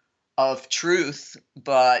layers of truth,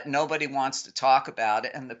 but nobody wants to talk about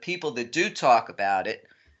it. And the people that do talk about it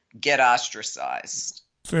get ostracized.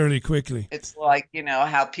 Fairly quickly. It's like,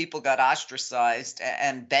 how people got ostracized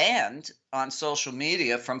and banned on social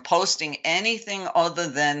media from posting anything other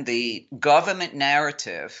than the government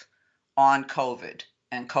narrative on COVID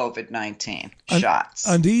and COVID-19 shots.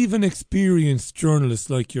 And even experienced journalists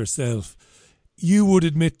like yourself, you would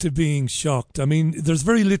admit to being shocked. I mean, there's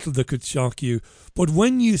very little that could shock you. But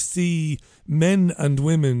when you see men and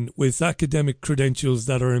women with academic credentials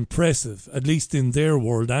that are impressive, at least in their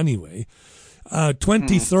world anyway,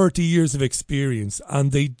 20, 30 years of experience,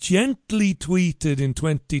 and they gently tweeted in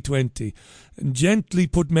 2020 and gently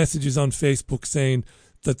put messages on Facebook saying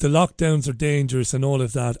that the lockdowns are dangerous and all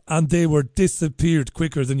of that, and they were disappeared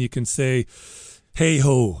quicker than you can say, hey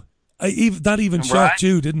ho. That even shocked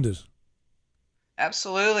you, didn't it?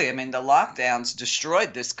 Absolutely. I mean, the lockdowns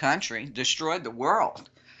destroyed this country, destroyed the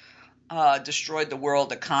world, destroyed the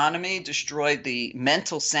world economy, destroyed the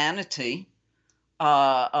mental sanity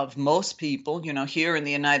of most people. Here in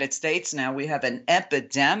the United States now, we have an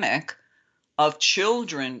epidemic of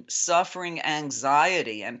children suffering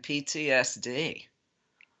anxiety and PTSD.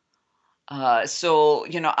 So,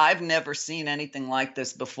 I've never seen anything like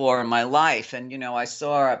this before in my life. And, I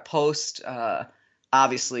saw a post,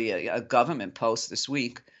 obviously a government post this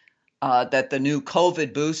week, that the new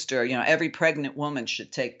COVID booster, every pregnant woman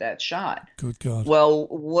should take that shot. Good God. Well,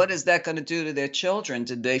 what is that going to do to their children?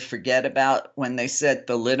 Did they forget about when they said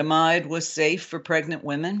thalidomide was safe for pregnant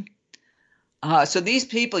women? So these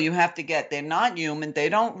people you have to get, they're not human. They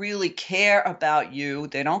don't really care about you.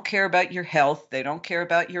 They don't care about your health. They don't care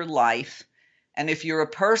about your life. And if you're a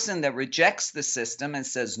person that rejects the system and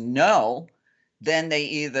says no, then they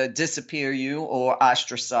either disappear you or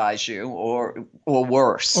ostracize you or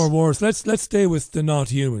worse. Or worse. Let's stay with the not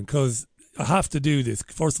human, because I have to do this.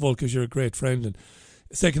 First of all, because you're a great friend. And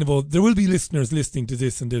second of all, there will be listeners listening to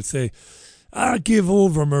this and they'll say, give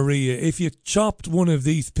over, Maria. If you chopped one of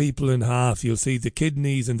these people in half, you'll see the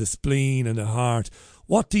kidneys and the spleen and the heart.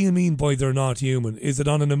 What do you mean by they're not human? Is it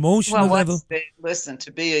on an emotional level? Listen,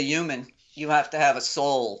 to be a human, you have to have a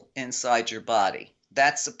soul inside your body.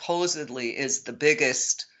 That supposedly is the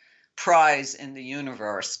biggest prize in the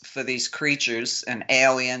universe for these creatures and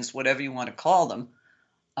aliens, whatever you want to call them,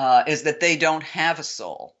 is that they don't have a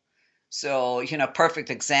soul. So, perfect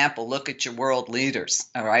example, look at your world leaders,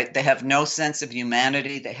 all right? They have no sense of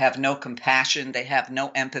humanity. They have no compassion. They have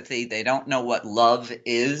no empathy. They don't know what love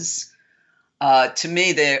is. To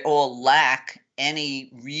me, they all lack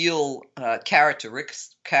any real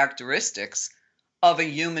characteristics of a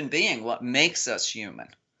human being, what makes us human.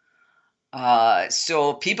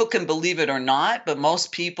 So people can believe it or not, but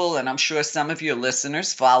most people, and I'm sure some of your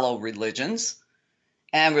listeners, follow religions.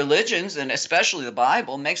 And religions, and especially the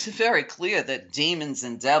Bible, makes it very clear that demons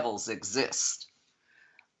and devils exist.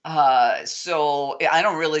 So I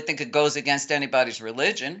don't really think it goes against anybody's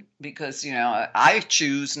religion because, I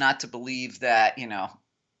choose not to believe that,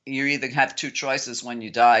 you either have two choices when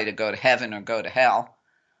you die, to go to heaven or go to hell.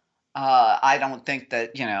 I don't think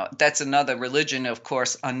that, that's another religion, of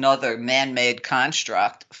course, another man-made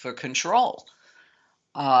construct for control.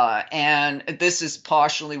 And this is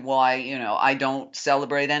partially why, I don't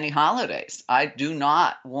celebrate any holidays. I do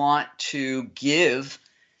not want to give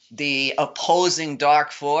the opposing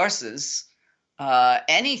dark forces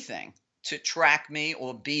anything to track me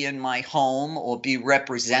or be in my home or be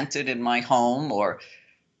represented in my home or,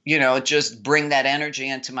 just bring that energy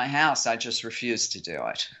into my house. I just refuse to do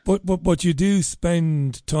it. But you do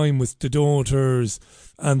spend time with the daughters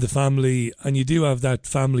and the family, and you do have that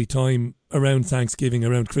family time around Thanksgiving,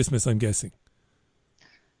 around Christmas, I'm guessing.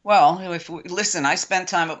 Well, listen, I spend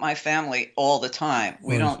time with my family all the time.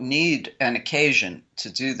 We don't need an occasion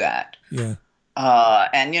to do that. Yeah.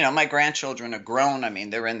 And, my grandchildren are grown. I mean,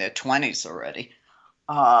 they're in their 20s already.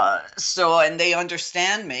 And they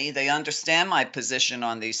understand me. They understand my position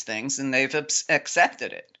on these things, and they've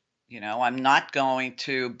accepted it. I'm not going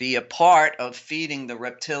to be a part of feeding the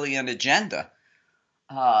reptilian agenda.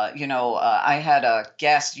 I had a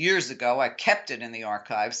guest years ago. I kept it in the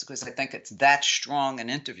archives because I think it's that strong an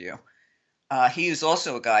interview. He is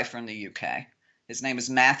also a guy from the UK. His name is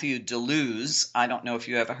Matthew Deleuze. I don't know if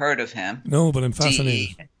you ever heard of him. No, but I'm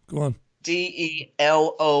fascinated. Go on. Delooze.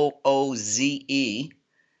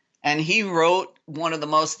 And he wrote one of the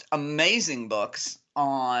most amazing books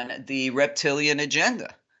on the reptilian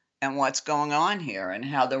agenda and what's going on here and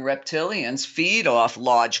how the reptilians feed off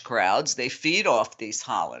large crowds. They feed off these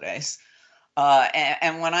holidays.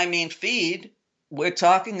 And when I mean feed, we're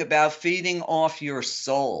talking about feeding off your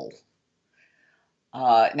soul.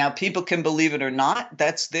 Now, people can believe it or not.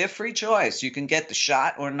 That's their free choice. You can get the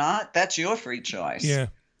shot or not. That's your free choice. Yeah.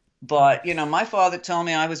 But, my father told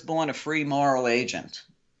me I was born a free moral agent,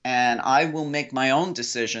 and I will make my own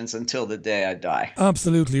decisions until the day I die.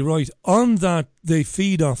 Absolutely right. On that, they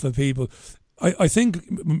feed off of people. I think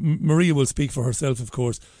Maria will speak for herself, of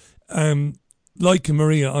course. Like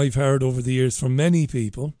Maria, I've heard over the years from many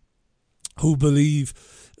people who believe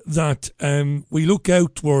that we look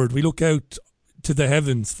outward, we look out to the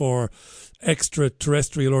heavens for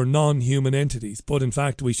extraterrestrial or non-human entities, but in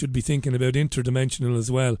fact we should be thinking about interdimensional as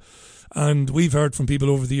well. And we've heard from people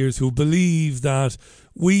over the years who believe that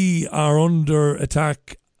we are under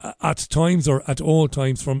attack at times or at all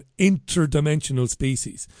times from interdimensional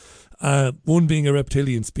species. One being a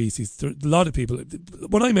reptilian species. There are a lot of people,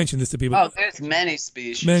 when I mention this to people... Oh, there's many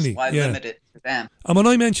species. Why limit it to them? And when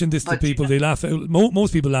I mention this to people, they laugh out.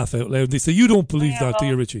 Most people laugh out loud. They say, "You don't believe that, do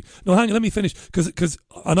you, Richie?" No, hang on, let me finish.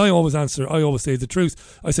 And I always answer, I always say the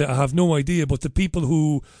truth. I say, I have no idea, but the people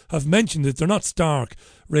who have mentioned it, they're not stark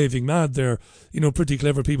raving mad. They're, pretty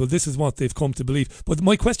clever people. This is what they've come to believe. But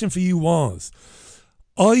my question for you was,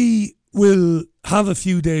 I will have a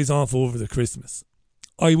few days off over the Christmas.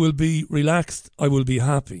 I will be relaxed. I will be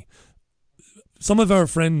happy. Some of our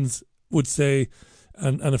friends would say,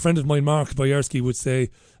 and a friend of mine, Mark Boyarski, would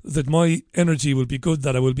say that my energy will be good,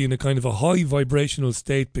 that I will be in a kind of a high vibrational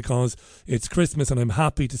state because it's Christmas and I'm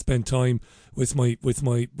happy to spend time with my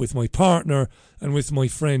partner and with my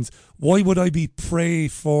friends. Why would I be prey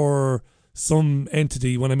for some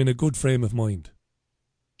entity when I'm in a good frame of mind?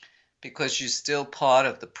 Because you're still part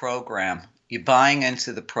of the program. You're buying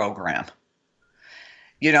into the program.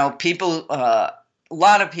 People, a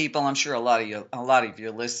lot of people, I'm sure a lot of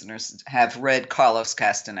your listeners have read Carlos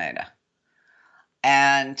Castaneda.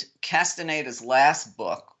 And Castaneda's last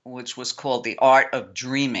book, which was called The Art of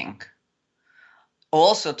Dreaming,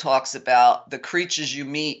 also talks about the creatures you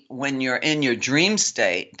meet when you're in your dream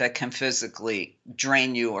state that can physically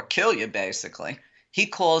drain you or kill you, basically. He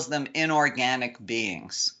calls them inorganic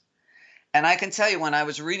beings. And I can tell you, when I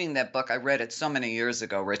was reading that book, I read it so many years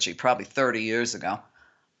ago, Richie, probably 30 years ago.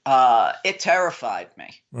 It terrified me.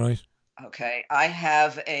 Right. Okay. I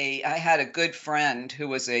had a good friend who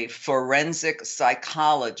was a forensic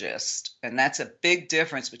psychologist, and that's a big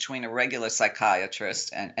difference between a regular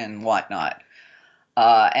psychiatrist and whatnot.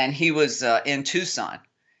 And he was in Tucson.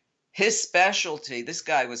 His specialty, this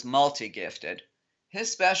guy was multi-gifted.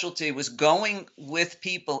 His specialty was going with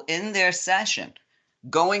people in their session,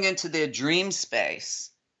 going into their dream space,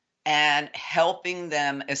 and helping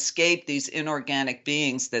them escape these inorganic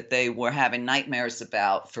beings that they were having nightmares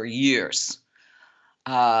about for years.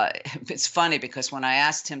 It's funny because when I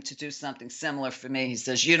asked him to do something similar for me, he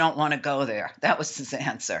says, "You don't want to go there." That was his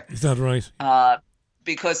answer. Is that right?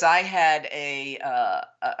 Because I had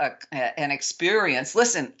an experience.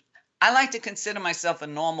 Listen, I like to consider myself a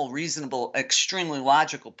normal, reasonable, extremely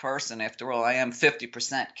logical person. After all, I am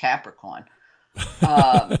 50% Capricorn.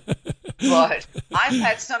 But I've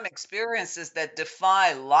had some experiences that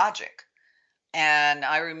defy logic. And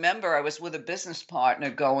I remember I was with a business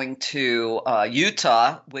partner going to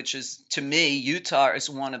Utah, which is, to me, Utah is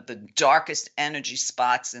one of the darkest energy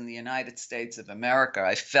spots in the United States of America.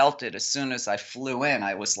 I felt it as soon as I flew in.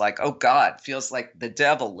 I was like, oh God, feels like the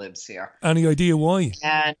devil lives here. Any idea why?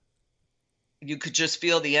 And you could just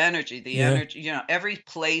feel the energy. The energy, every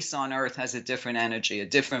place on earth has a different energy, a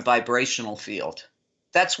different vibrational field.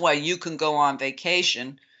 That's why you can go on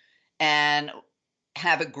vacation and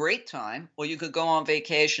have a great time, or you could go on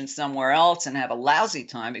vacation somewhere else and have a lousy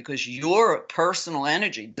time because your personal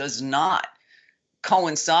energy does not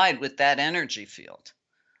coincide with that energy field.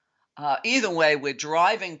 Either way, we're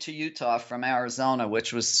driving to Utah from Arizona,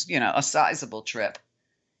 which was, a sizable trip.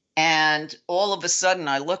 And all of a sudden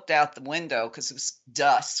I looked out the window because it was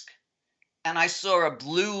dusk, and I saw a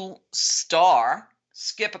blue star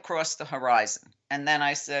skip across the horizon. And then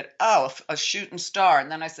I said, oh, a shooting star.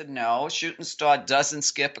 And then I said, no, a shooting star doesn't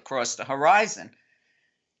skip across the horizon.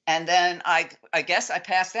 And then I guess I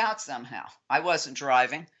passed out somehow. I wasn't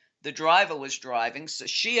driving. The driver was driving. So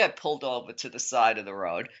she had pulled over to the side of the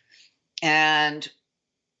road. And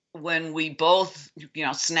when we both,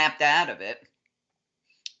 snapped out of it,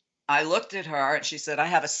 I looked at her and she said, I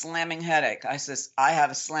have a slamming headache. I says, I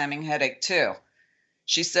have a slamming headache too.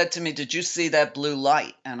 She said to me, did you see that blue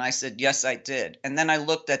light? And I said, yes, I did. And then I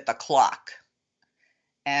looked at the clock,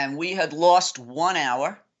 and we had lost 1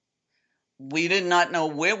 hour. We did not know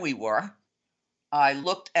where we were. I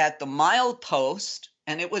looked at the milepost,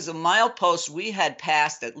 and it was a milepost we had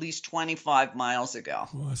passed at least 25 miles ago.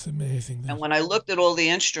 Oh, that's amazing. And when I looked at all the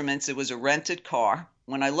instruments, it was a rented car.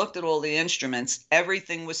 when I looked at all the instruments,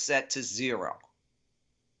 everything was set to 0.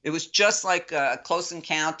 It was just like Close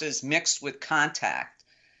Encounters mixed with Contact.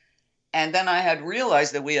 And then I had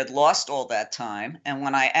realized that we had lost all that time. And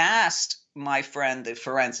when I asked my friend, the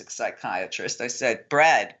forensic psychiatrist, I said,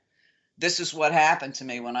 Brad, this is what happened to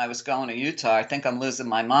me when I was going to Utah. I think I'm losing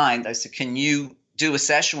my mind. I said, can you do a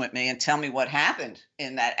session with me and tell me what happened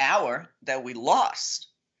in that hour that we lost?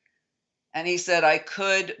 And he said, I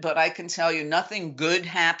could, but I can tell you nothing good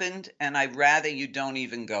happened, and I'd rather you don't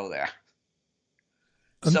even go there.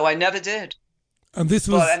 So I never did. And this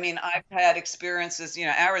was... But, I mean, I've had experiences,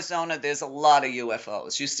 Arizona, there's a lot of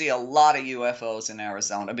UFOs. You see a lot of UFOs in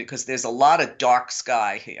Arizona because there's a lot of dark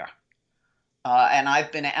sky here. And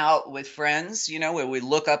I've been out with friends, where we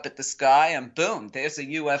look up at the sky and boom, there's a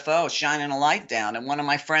UFO shining a light down. And one of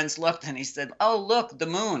my friends looked and he said, oh, look, the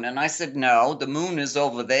moon. And I said, no, the moon is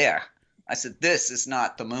over there. I said, this is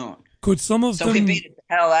not the moon. Could some of them... So we beat it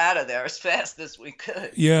the hell out of there as fast as we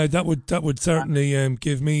could. Yeah, that would certainly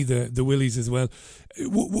give me the willies as well.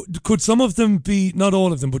 Could some of them be, not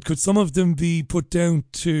all of them, but could some of them be put down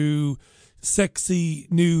to sexy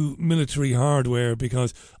new military hardware?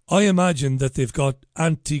 Because I imagine that they've got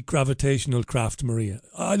anti-gravitational craft, Maria.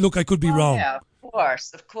 Look, I could be wrong. Yeah,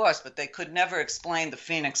 of course, but they could never explain the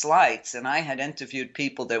Phoenix Lights, and I had interviewed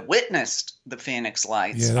people that witnessed the Phoenix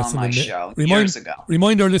Lights on my show years ago.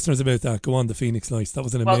 Remind our listeners about that. Go on, the Phoenix Lights. That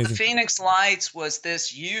was an amazing... Well, the Phoenix Lights was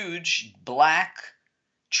this huge black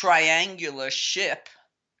triangular ship.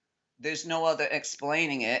 There's no other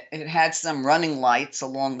explaining it. It had some running lights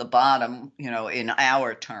along the bottom, in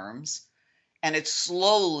our terms, and it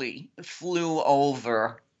slowly flew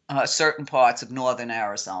over certain parts of northern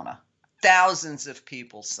Arizona. Thousands of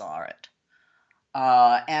people saw it.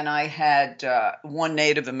 And I had one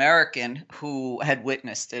Native American who had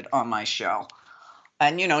witnessed it on my show.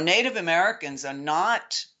 And, Native Americans are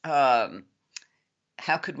not,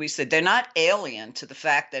 how could we say, they're not alien to the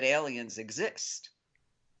fact that aliens exist.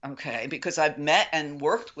 Okay, because I've met and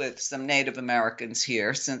worked with some Native Americans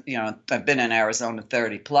here since, I've been in Arizona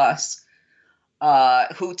 30 plus,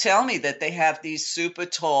 who tell me that they have these super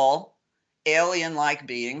tall, alien-like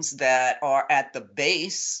beings that are at the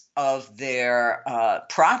base of their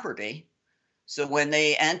property. So when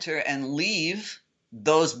they enter and leave,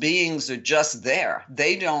 those beings are just there.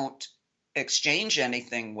 They don't exchange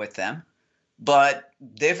anything with them, but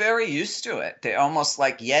they're very used to it. They're almost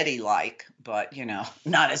like Yeti-like, but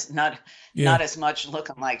not as much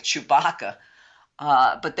looking like Chewbacca.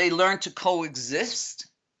 But they learn to coexist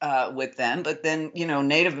with them. But then,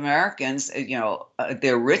 Native Americans,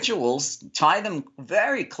 their rituals tie them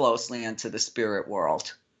very closely into the spirit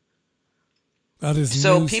world. That is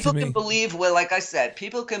so news people to me. can believe, well, like I said,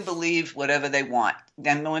 people can believe whatever they want.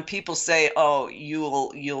 And when people say, oh,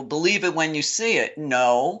 you'll believe it when you see it.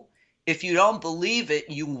 No, if you don't believe it,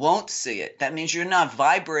 you won't see it. That means you're not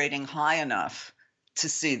vibrating high enough to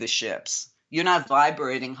see the ships. You're not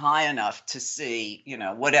vibrating high enough to see,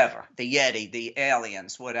 whatever, the Yeti, the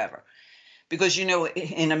aliens, whatever. Because,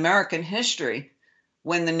 in American history,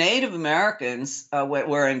 when the Native Americans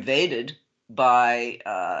were invaded by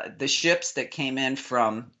the ships that came in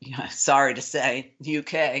from, sorry to say,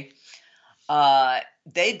 UK,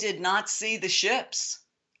 they did not see the ships.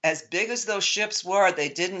 As big as those ships were, they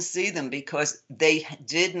didn't see them because they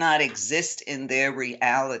did not exist in their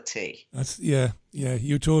reality. Yeah,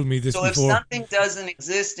 you told me this before. So if something doesn't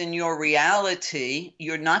exist in your reality,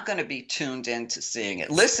 you're not going to be tuned into seeing it.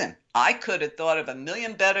 Listen, I could have thought of a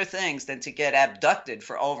million better things than to get abducted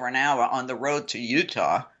for over an hour on the road to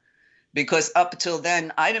Utah, because up until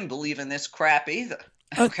then, I didn't believe in this crap either.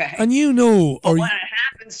 Okay. And but when it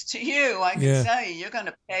happens to you, I can tell you, you're going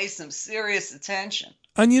to pay some serious attention.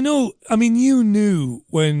 And you knew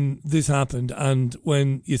when this happened, and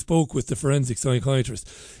when you spoke with the forensic psychiatrist,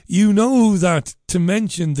 that to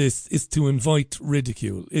mention this is to invite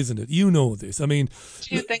ridicule, isn't it? You know this. I mean,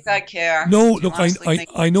 do you think I care? No, look,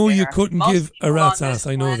 I know you couldn't give a rat's ass.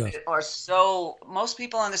 I know that. Most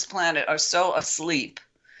people on this planet are so asleep,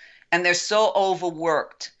 and they're so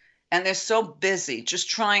overworked, and they're so busy just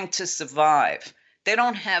trying to survive. They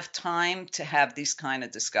don't have time to have these kind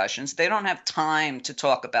of discussions. They don't have time to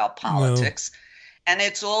talk about politics. No. And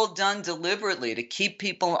it's all done deliberately to keep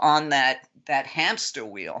people on that hamster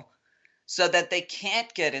wheel so that they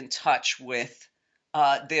can't get in touch with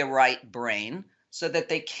their right brain, so that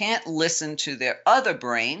they can't listen to their other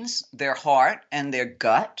brains, their heart and their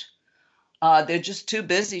gut. They're just too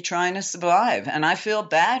busy trying to survive. And I feel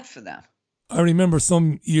bad for them. I remember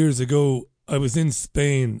some years ago, I was in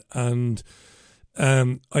Spain and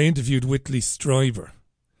I interviewed Whitley Strieber,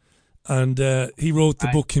 and he wrote the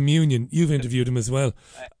book Communion. You've interviewed him as well,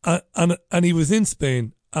 and he was in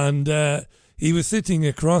Spain, and he was sitting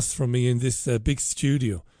across from me in this big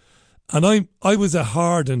studio, and I was a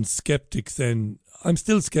hardened skeptic then. I'm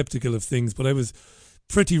still skeptical of things, but I was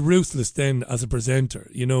pretty ruthless then as a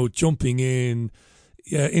presenter. You know, jumping in,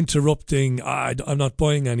 interrupting. I'm not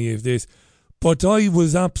buying any of this, but I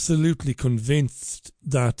was absolutely convinced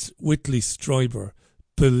that Whitley Strieber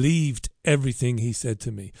believed everything he said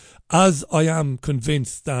to me, as I am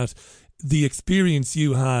convinced that the experience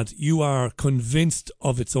you had, you are convinced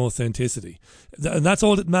of its authenticity, and that's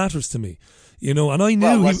all that matters to me, you know. And I knew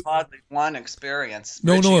it was hardly one experience.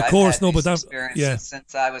 No, Richie, no, of course, I've had no, but these that, experiences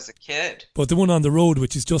since I was a kid. But the one on the road,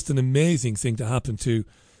 which is just an amazing thing to happen to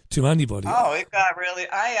anybody. Oh, it got really.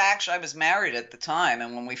 I was married at the time,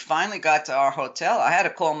 and when we finally got to our hotel, I had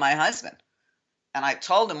to call my husband. And I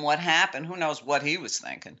told him what happened. Who knows what he was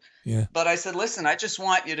thinking. Yeah. But I said, listen, I just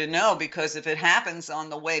want you to know, because if it happens on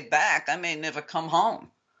the way back, I may never come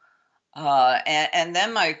home. And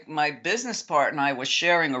then my business partner and I was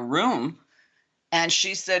sharing a room, and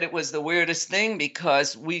she said it was the weirdest thing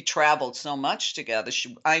because we traveled so much together.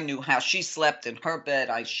 I knew how she slept in her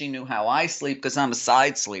bed. She knew how I sleep because I'm a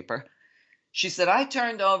side sleeper. She said, I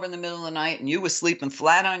turned over in the middle of the night and you were sleeping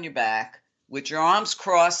flat on your back, with your arms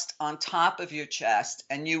crossed on top of your chest,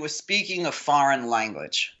 and you were speaking a foreign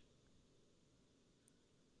language.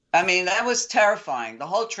 I mean, that was terrifying. The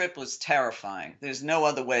whole trip was terrifying. There's no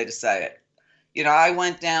other way to say it. You know, I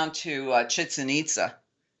went down to Chichen Itza,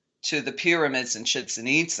 to the pyramids in Chichen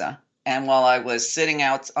Itza, and while I was sitting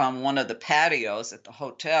out on one of the patios at the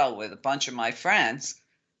hotel with a bunch of my friends,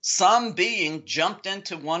 some being jumped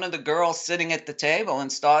into one of the girls sitting at the table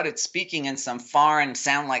and started speaking in some foreign,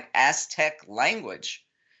 sound like Aztec language.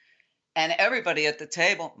 And everybody at the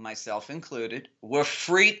table, myself included, were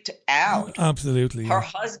freaked out. Absolutely. Her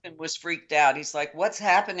husband was freaked out. He's like, what's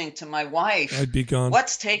happening to my wife? I'd be gone.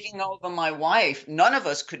 What's taking over my wife? None of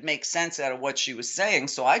us could make sense out of what she was saying.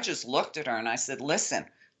 So I just looked at her and I said, listen,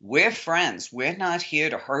 we're friends. We're not here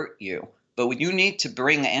to hurt you, but you need to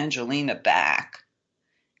bring Angelina back.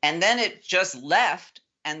 And then it just left,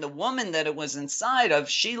 and the woman that it was inside of,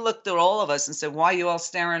 she looked at all of us and said, why are you all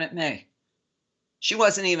staring at me? She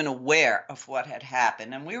wasn't even aware of what had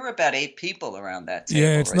happened, and we were about 8 people around that table.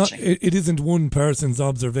 Yeah, it's Richie. not. It isn't one person's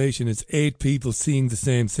observation. It's 8 people seeing the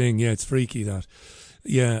same thing. Yeah, it's freaky that.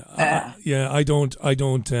 Yeah, I don't.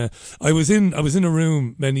 I was in a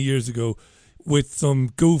room many years ago with some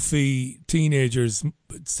goofy teenagers,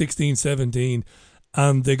 16, 17.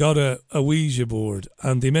 And they got a Ouija board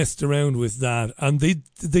and they messed around with that, and they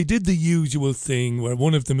did the usual thing where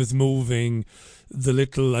one of them is moving the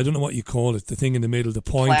little, I don't know what you call it, the thing in the middle, the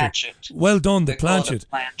pointer. Planchet. Well done, the They call it a planchet.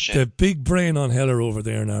 planchet. The big brain on Heller over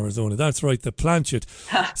there in Arizona. That's right, the planchet.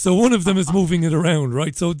 So one of them is moving it around,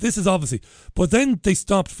 right? So this is obviously, but then they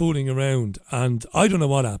stopped fooling around, and I don't know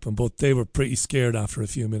what happened, but they were pretty scared after a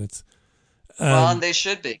few minutes. Well, and they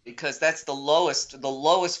should be, because that's the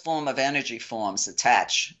lowest form of energy forms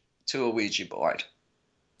attached to a Ouija board.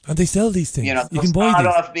 And they sell these things. You know, you they'll can buy start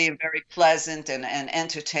these. off being very pleasant and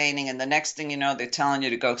entertaining, and the next thing you know, they're telling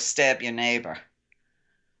you to go stab your neighbor.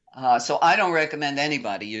 So I don't recommend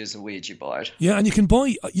anybody use a Ouija board. Yeah, and you can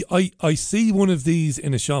buy. I see one of these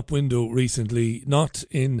in a shop window recently, not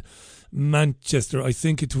in Manchester. I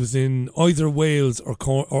think it was in either Wales or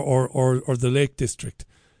the Lake District.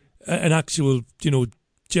 An actual,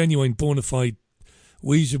 genuine bona fide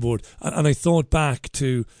Ouija board. And I thought back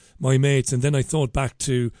to my mates, and then I thought back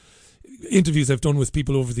to interviews I've done with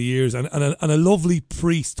people over the years, and a lovely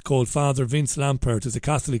priest called Father Vince Lampert is a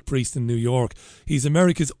Catholic priest in New York. He's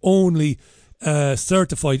America's only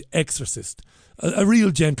certified exorcist, a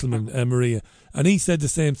real gentleman, Maria. And he said the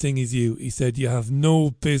same thing as you. He said, you have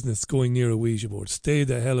no business going near a Ouija board. Stay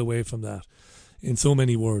the hell away from that, in so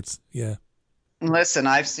many words. Yeah. Listen,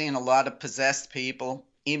 I've seen a lot of possessed people,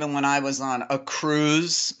 even when I was on a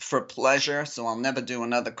cruise for pleasure, so I'll never do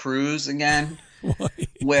another cruise again. Why?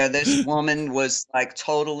 Where this woman was like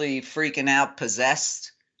totally freaking out,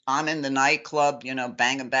 possessed. I'm in the nightclub,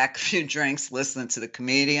 banging back a few drinks, listening to the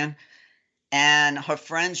comedian. And her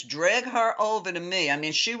friends drag her over to me. I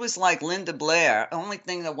mean, she was like Linda Blair. The only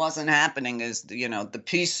thing that wasn't happening is, the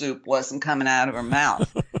pea soup wasn't coming out of her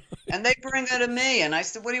mouth. And they bring her to me. And I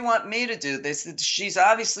said, what do you want me to do? They said, she's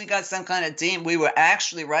obviously got some kind of demon. We were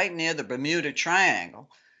actually right near the Bermuda Triangle.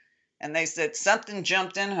 And they said, something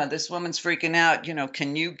jumped in her. This woman's freaking out.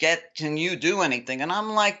 Can you do anything? And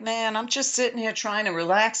I'm like, man, I'm just sitting here trying to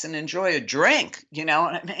relax and enjoy a drink. You know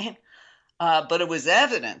what I mean? But it was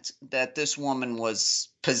evident that this woman was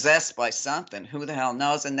possessed by something. Who the hell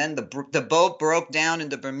knows? And then the boat broke down in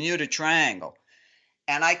the Bermuda Triangle.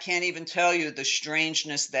 And I can't even tell you the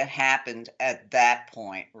strangeness that happened at that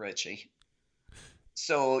point, Richie.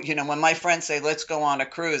 So, you know, when my friends say, let's go on a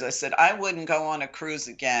cruise, I said, I wouldn't go on a cruise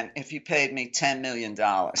again if you paid me $10 million.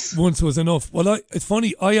 Once was enough. Well, it's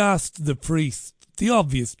funny, I asked the priest the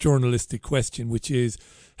obvious journalistic question, which is,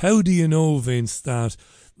 how do you know, Vince, that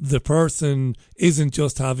the person isn't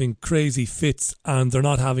just having crazy fits and they're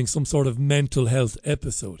not having some sort of mental health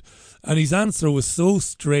episode? And his answer was so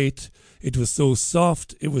straight, it was so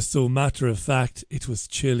soft, it was so matter of fact, it was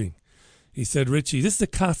chilling. He said, Richie, this is a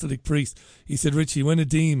Catholic priest. He said, Richie, when a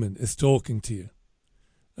demon is talking to you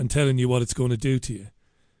and telling you what it's going to do to you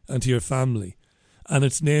and to your family, and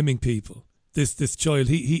it's naming people. This child,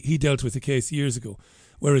 he dealt with a case years ago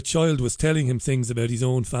where a child was telling him things about his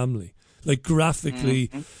own family, like graphically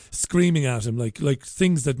screaming at him, like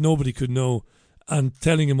things that nobody could know, and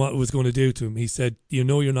telling him what it was going to do to him. He said, you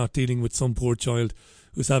know, you're not dealing with some poor child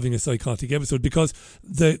who's having a psychotic episode, because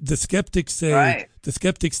the skeptics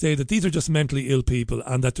say that these are just mentally ill people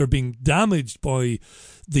and that they're being damaged by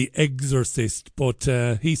the exorcist. But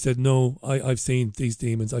he said, no, I've seen these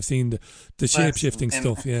demons. I've seen the shape-shifting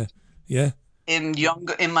stuff. Yeah.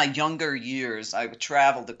 In my younger years, I would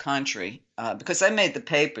travel the country because I made the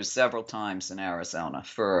papers several times in Arizona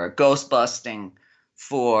for ghost busting,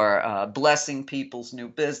 for blessing people's new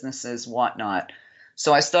businesses, whatnot.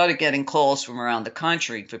 So I started getting calls from around the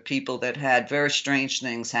country for people that had very strange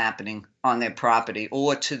things happening on their property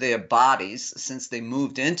or to their bodies since they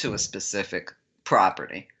moved into a specific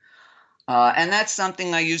property. And that's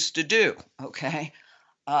something I used to do, okay?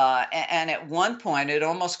 And at one point, it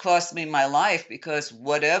almost cost me my life because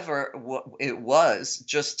whatever it was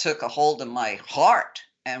just took a hold of my heart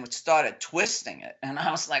and started twisting it. And I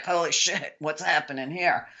was like, holy shit, what's happening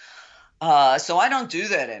here? So I don't do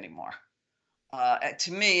that anymore.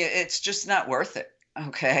 To me, it's just not worth it.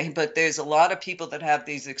 Okay. But there's a lot of people that have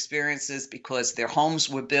these experiences because their homes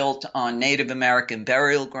were built on Native American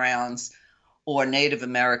burial grounds or Native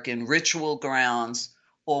American ritual grounds,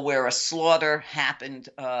 or where a slaughter happened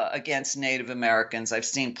against Native Americans. I've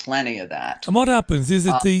seen plenty of that. And what happens? Is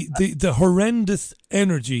it the horrendous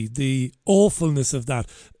energy, the awfulness of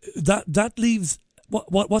that leaves,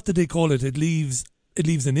 what did they call it? It leaves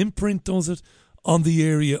an imprint, does it, on the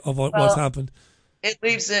area of what's happened? It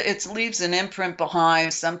leaves an imprint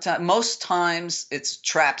behind. Sometimes, most times, it's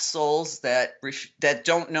trapped souls that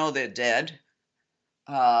don't know they're dead.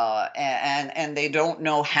 And they don't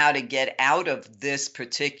know how to get out of this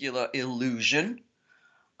particular illusion.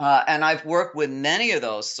 And I've worked with many of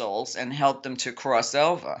those souls and helped them to cross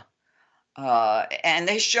over. And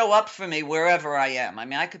they show up for me wherever I am. I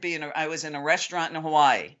mean, I was in a restaurant in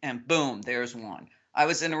Hawaii and boom, there's one. I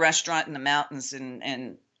was in a restaurant in the mountains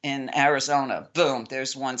in Arizona. Boom,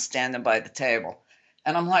 there's one standing by the table.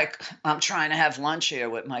 And I'm like, I'm trying to have lunch here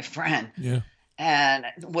with my friend. Yeah. And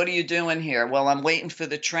what are you doing here? Well, I'm waiting for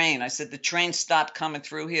the train. I said, the train stopped coming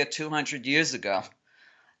through here 200 years ago.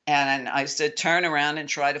 And I said, turn around and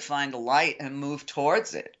try to find a light and move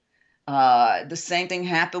towards it. The same thing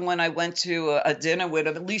happened when I went to a dinner with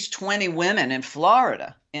at least 20 women in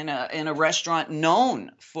Florida in a restaurant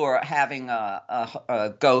known for having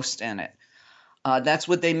a ghost in it. That's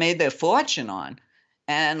what they made their fortune on.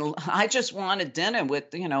 And I just wanted dinner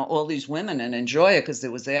with, all these women and enjoy it because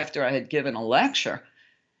it was after I had given a lecture.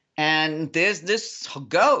 And there's this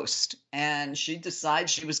ghost, and she decided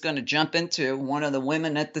she was going to jump into one of the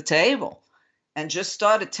women at the table and just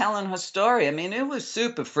started telling her story. I mean, it was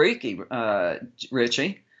super freaky,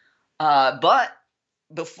 Richie. But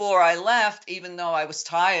before I left, even though I was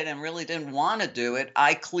tired and really didn't want to do it,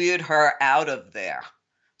 I cleared her out of there.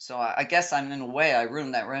 So I guess in a way, I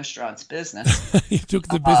ruined that restaurant's business. You took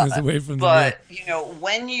the business away from them. But,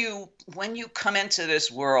 when you come into this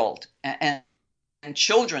world, and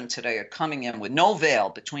children today are coming in with no veil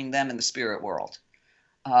between them and the spirit world.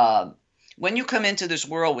 When you come into this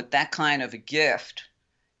world with that kind of a gift,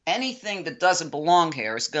 anything that doesn't belong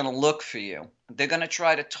here is going to look for you. They're going to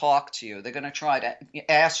try to talk to you. They're going to try to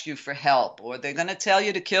ask you for help, or they're going to tell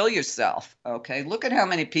you to kill yourself. Okay, look at how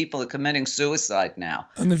many people are committing suicide now.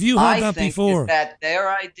 And have you heard that before? Is that their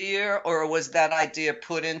idea, or was that idea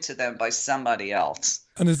put into them by somebody else?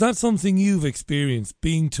 And is that something you've experienced,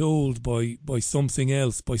 being told by something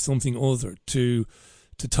else, by something other, to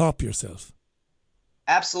top yourself?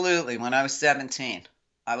 Absolutely. When I was 17,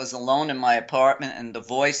 I was alone in my apartment, and the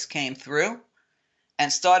voice came through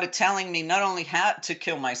and started telling me not only how to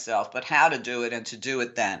kill myself, but how to do it and to do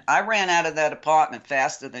it then. I ran out of that apartment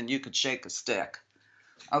faster than you could shake a stick.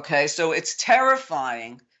 Okay, so it's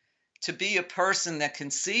terrifying to be a person that can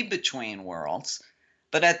see between worlds,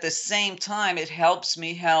 but at the same time, it helps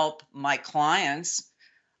me help my clients,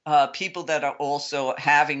 people that are also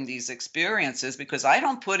having these experiences, because I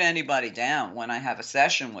don't put anybody down when I have a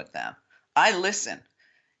session with them. I listen.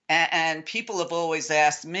 And people have always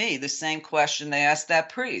asked me the same question they asked that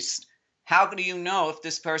priest. How do you know if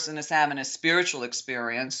this person is having a spiritual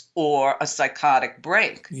experience or a psychotic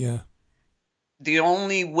break? Yeah. The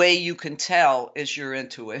only way you can tell is your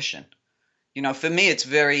intuition. You know, for me, it's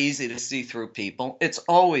very easy to see through people. It's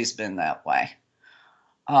always been that way.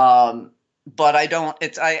 But I don't,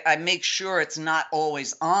 I make sure it's not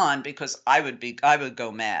always on, because I would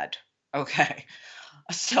go mad. Okay.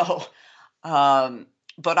 So,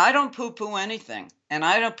 but I don't poo-poo anything, and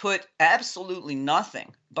I don't put absolutely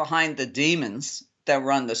nothing behind the demons that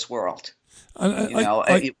run this world.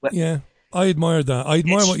 Yeah, I admire that. I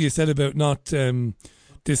admire what you said about not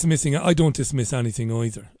dismissing. I don't dismiss anything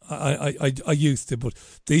either. I used to, but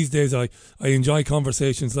these days I enjoy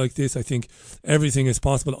conversations like this. I think everything is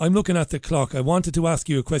possible. I'm looking at the clock. I wanted to ask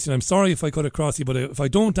you a question. I'm sorry if I cut across you, but if I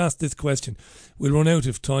don't ask this question, we'll run out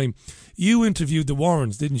of time. You interviewed the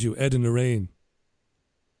Warrens, didn't you? Ed and Lorraine.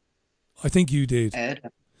 I think you did.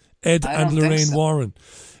 Ed and Lorraine Warren.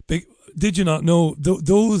 Did you not know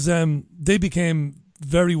those? They became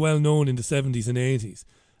very well known in the 70s and 80s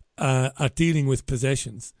at dealing with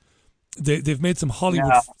possessions. They've made some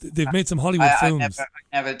Hollywood. No, they've made some Hollywood films. I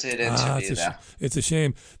never did interview them. It's a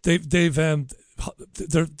shame. There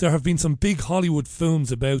have been some big Hollywood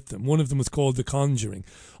films about them. One of them was called The Conjuring.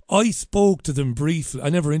 I spoke to them briefly. I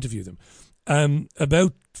never interviewed them.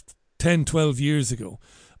 About 10, 12 years ago.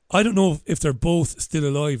 I don't know if they're both still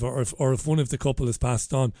alive or if one of the couple has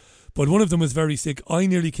passed on, but one of them was very sick. I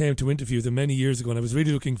nearly came to interview them many years ago, and I was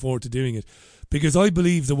really looking forward to doing it, because I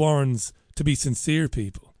believe the Warrens to be sincere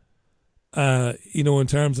people, in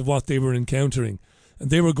terms of what they were encountering. And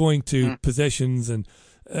they were going to possessions and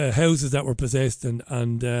houses that were possessed and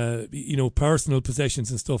personal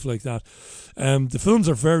possessions and stuff like that. The films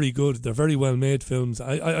are very good. They're very well made films.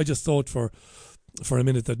 I just thought for a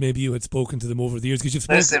minute that maybe you had spoken to them over the years, because you've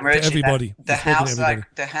spoken to everybody.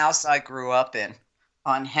 The house I grew up in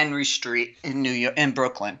on Henry Street in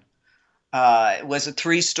Brooklyn, it was a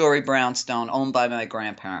 3-story brownstone owned by my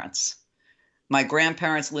grandparents. My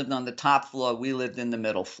grandparents lived on the top floor. We lived in the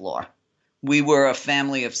middle floor. We were a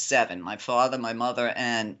family of 7, my father, my mother,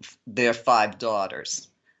 and their 5 daughters.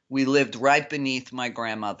 We lived right beneath my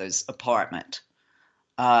grandmother's apartment.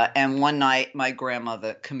 And one night, my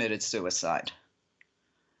grandmother committed suicide.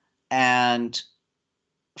 And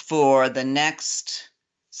for the next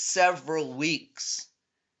several weeks,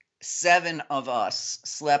 7 of us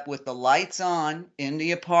slept with the lights on in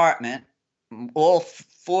the apartment. All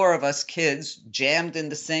 4 of us kids jammed in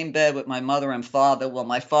the same bed with my mother and father, while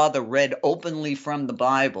my father read openly from the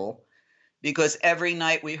Bible, because every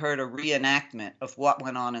night we heard a reenactment of what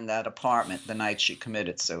went on in that apartment the night she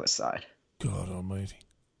committed suicide. God almighty.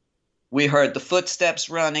 We heard the footsteps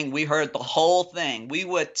running. We heard the whole thing. We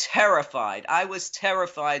were terrified. I was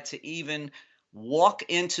terrified to even walk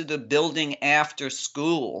into the building after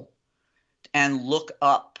school and look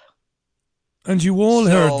up. And you all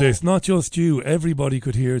heard this, not just you. Everybody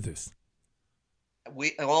could hear this.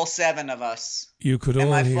 We, all 7 of us. You could all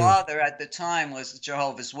hear. And my hear father at the time was a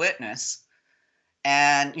Jehovah's Witness.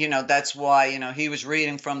 And, that's why, he was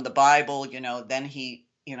reading from the Bible, then he...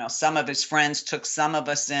 some of his friends took some of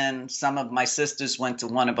us in. Some of my sisters went to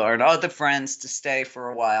one of our other friends to stay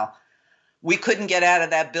for a while. We couldn't get out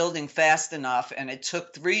of that building fast enough, and it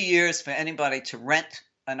took 3 years for anybody to rent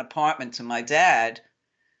an apartment to my dad,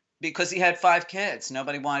 because he had 5 kids.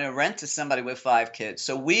 Nobody wanted to rent to somebody with 5 kids.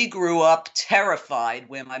 So we grew up terrified,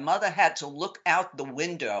 where my mother had to look out the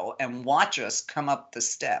window and watch us come up the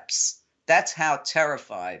steps. That's how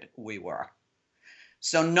terrified we were.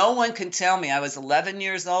 So no one can tell me. I was 11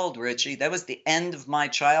 years old, Richie. That was the end of my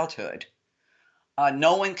childhood.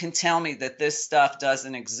 No one can tell me that this stuff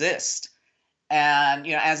doesn't exist. And,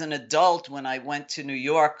 as an adult, when I went to New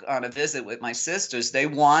York on a visit with my sisters, they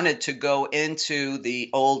wanted to go into the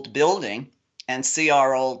old building and see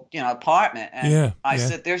our old, apartment. And I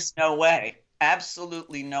said, there's no way.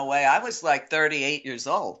 Absolutely no way. I was like 38 years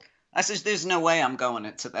old. I said, there's no way I'm going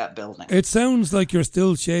into that building. It sounds like you're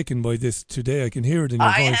still shaken by this today. I can hear it in your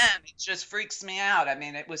voice. I am. It just freaks me out. I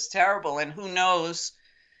mean, it was terrible. And who knows,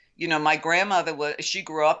 my grandmother, she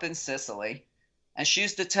grew up in Sicily. And she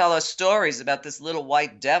used to tell us stories about this little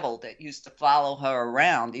white devil that used to follow her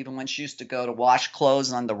around, even when she used to go to wash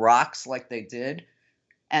clothes on the rocks like they did,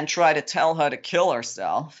 and try to tell her to kill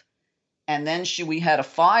herself. And then we had a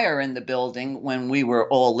fire in the building when we were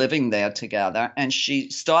all living there together. And she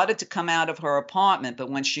started to come out of her apartment. But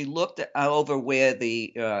when she looked over where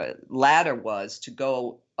the ladder was to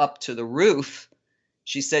go up to the roof,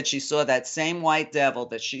 she said she saw that same white devil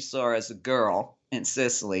that she saw as a girl in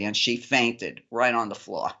Sicily. And she fainted right on the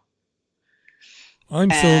floor.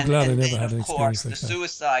 I'm so glad I never had an experience like that. And of course, the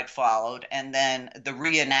suicide followed. And then the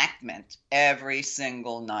reenactment every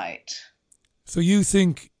single night. So you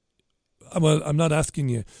think... Well, I'm not asking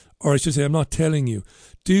you, or I should say I'm not telling you.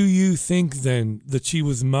 Do you think then that she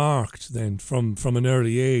was marked then from an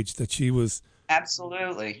early age, that she was...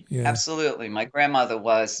 Absolutely. Yeah. Absolutely. My grandmother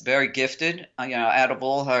was very gifted. Out of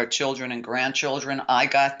all her children and grandchildren, I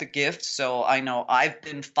got the gift. So I know I've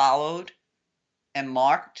been followed and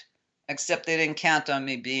marked, except they didn't count on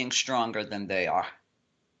me being stronger than they are.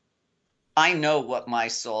 I know what my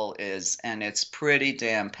soul is, and it's pretty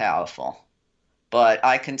damn powerful. But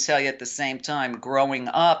I can tell you at the same time, growing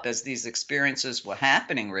up as these experiences were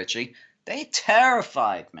happening, Richie, they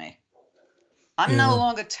terrified me. I'm no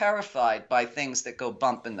longer terrified by things that go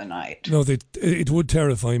bump in the night. No, it would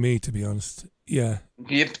terrify me, to be honest. Yeah.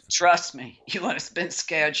 You trust me, you would have been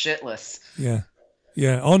scared shitless. Yeah.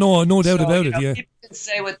 Yeah. Oh, no doubt about it, yeah. People can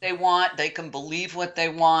say what they want, they can believe what they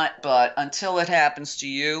want, but until it happens to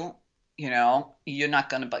you,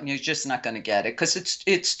 you're just not going to get it, because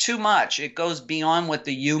it's too much. It goes beyond what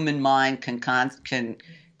the human mind can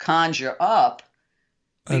conjure up,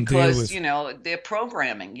 because they're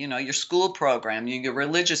programming. Your school programming, your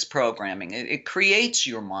religious programming. It creates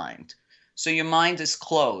your mind, so your mind is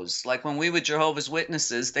closed. Like when we were Jehovah's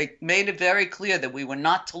Witnesses, they made it very clear that we were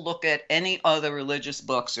not to look at any other religious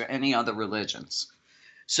books or any other religions.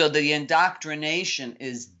 So the indoctrination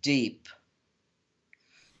is deep.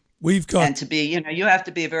 And to be, you have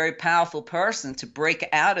to be a very powerful person to break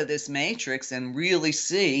out of this matrix and really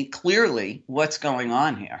see clearly what's going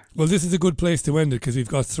on here. Well, this is a good place to end it, because we've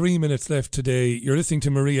got 3 minutes left today. You're listening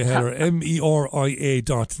to Maria Heller,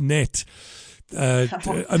 meria.net.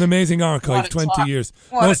 An amazing archive, 20 years.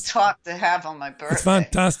 What a talk to have on my birthday. It's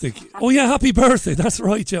fantastic. Oh, yeah, happy birthday. That's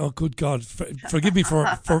right. Yeah. Oh, good God. Forgive me for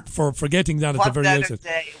forgetting that at the very outset.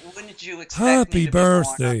 Day wouldn't you expect happy me to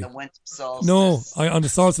birthday. Be born on the winter solstice? No, on the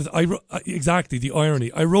solstice. Exactly, the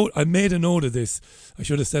irony. I made a note of this. I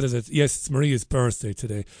should have said it. Yes, it's Maria's birthday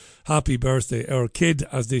today. Happy birthday. Our kid,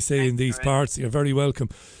 as they say in these parts. You're very welcome.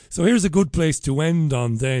 So here's a good place to end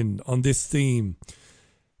on then, on this theme.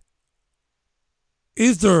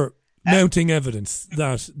 Is there mounting evidence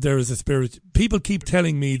that there is a spirit? People keep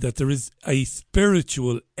telling me that there is a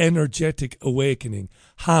spiritual, energetic awakening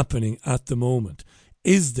happening at the moment.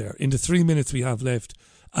 Is there, in the 3 minutes we have left?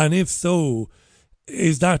 And if so,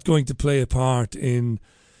 is that going to play a part in,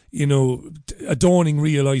 a dawning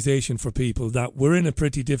realization for people that we're in a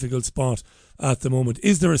pretty difficult spot at the moment?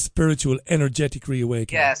 Is there a spiritual, energetic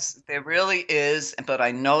reawakening? Yes, there really is. But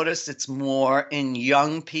I notice it's more in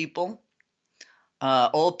young people.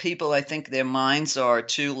 Old people, I think their minds are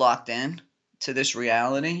too locked in to this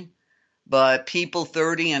reality. But people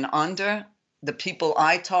 30 and under, the people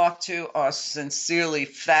I talk to are sincerely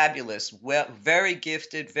fabulous, very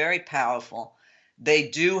gifted, very powerful. They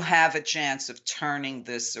do have a chance of turning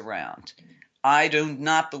this around. I do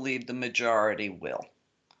not believe the majority will.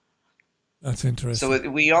 That's interesting. So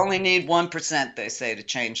we only need 1%, they say, to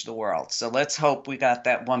change the world. So let's hope we got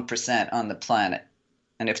that 1% on the planet.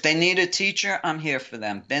 And if they need a teacher, I'm here for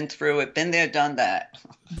them. Been through it, been there, done that.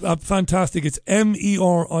 Fantastic. It's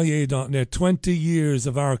meria.net. 20 years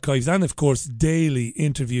of archives and, of course, daily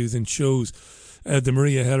interviews and shows. The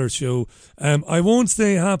Maria Heller Show. I won't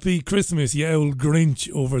say Happy Christmas, you old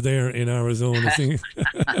Grinch over there in Arizona.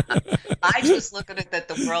 I just look at it that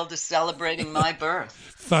the world is celebrating my birth.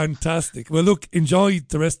 Fantastic. Well, look, enjoy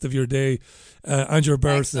the rest of your day and your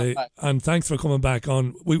birthday. And thanks for coming back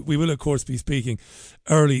on. We will, of course, be speaking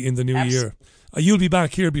early in the new year. You'll be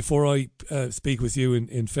back here before I speak with you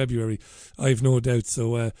in February, I have no doubt.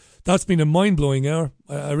 So that's been a mind-blowing hour.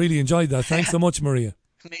 I really enjoyed that. Thanks so much, Maria.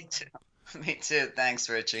 Me too. Me too. Thanks,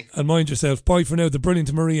 Richie. And mind yourself. Bye for now. The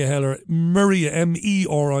brilliant Maria Heller, Maria,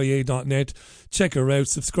 meria.net. Check her out.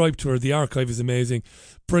 Subscribe to her. The archive is amazing.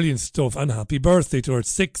 Brilliant stuff. And happy birthday to her.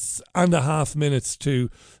 6.5 minutes to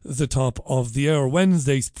the top of the hour.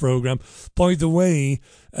 Wednesday's programme. By the way,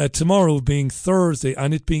 tomorrow being Thursday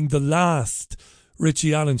and it being the last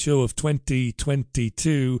Richie Allen show of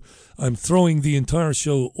 2022, I'm throwing the entire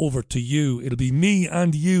show over to you. It'll be me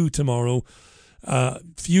and you tomorrow.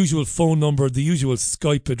 Usual phone number, the usual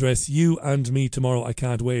Skype address, you and me tomorrow. I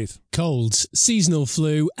can't wait. Colds, seasonal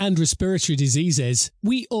flu and respiratory diseases,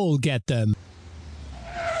 we all get them.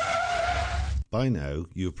 By now,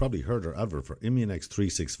 you have probably heard our advert for Immunex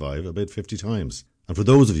 365 about 50 times. And for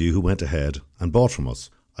those of you who went ahead and bought from us,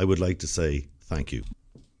 I would like to say thank you.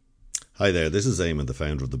 Hi there, this is Eamon, the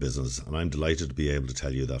founder of the business, and I'm delighted to be able to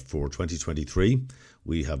tell you that for 2023,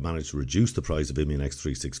 we have managed to reduce the price of Immunex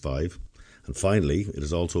 365, and finally, it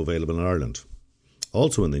is also available in Ireland.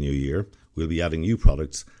 Also in the new year, we'll be adding new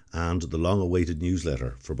products and the long-awaited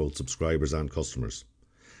newsletter for both subscribers and customers.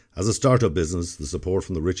 As a startup business, the support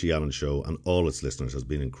from the Richie Allen Show and all its listeners has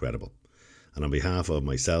been incredible. And on behalf of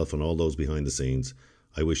myself and all those behind the scenes,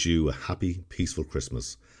 I wish you a happy, peaceful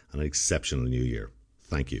Christmas and an exceptional New Year.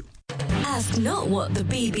 Thank you. Ask not what the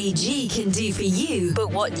BBG can do for you,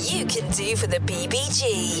 but what you can do for the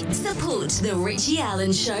BBG. Support The Richie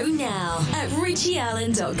Allen Show now at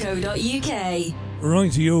richieallen.co.uk.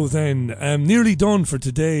 Rightio then, nearly done for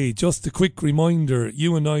today. Just a quick reminder,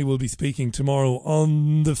 you and I will be speaking tomorrow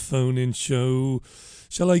on the phone-in show.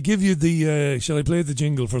 Shall I give you shall I play the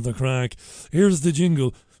jingle for the crack? Here's the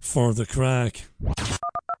jingle for the crack.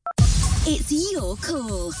 It's your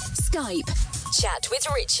call. Skype, chat with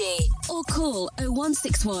Richie, or call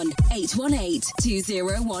 0161 818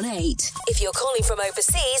 2018. If you're calling from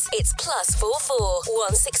overseas, it's +44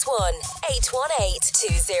 161 818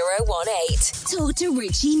 2018. Talk to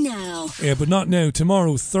Richie now. Yeah, but not now.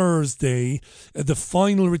 Tomorrow, Thursday, the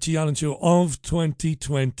final Richie Allen Show of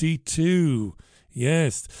 2022.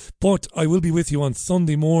 Yes, but I will be with you on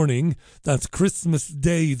Sunday morning. That's Christmas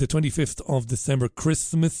Day, the 25th of December.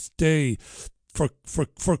 Christmas Day. For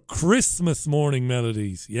Christmas morning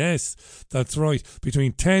melodies. Yes, that's right.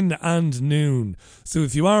 Between 10 and noon. So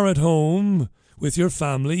if you are at home with your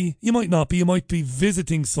family, you might not be. You might be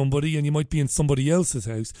visiting somebody and you might be in somebody else's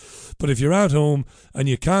house. But if you're at home and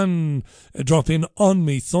you can drop in on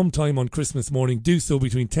me sometime on Christmas morning, do so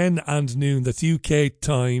between 10 and noon. That's UK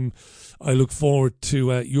time. I look forward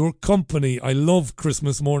to your company. I love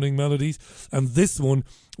Christmas morning melodies, and this one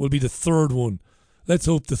will be the third one. Let's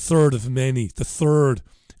hope the third of many. The third.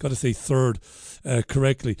 Got to say third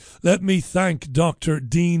correctly. Let me thank Dr.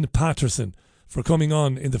 Dean Patterson for coming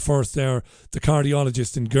on in the first hour, the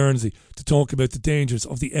cardiologist in Guernsey, to talk about the dangers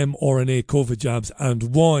of the mRNA COVID jabs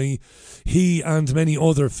and why he and many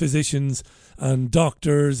other physicians and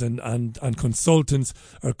doctors and consultants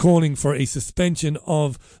are calling for a suspension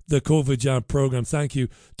of the COVID jab programme. Thank you,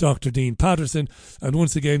 Dr. Dean Patterson. And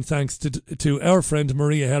once again, thanks to our friend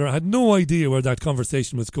Maria Heller. I had no idea where that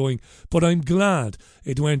conversation was going, but I'm glad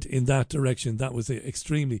it went in that direction. That was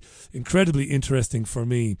incredibly interesting for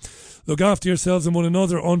me. Look after yourselves and one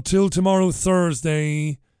another. Until tomorrow,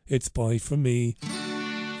 Thursday, it's bye from me,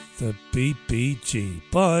 the BBG.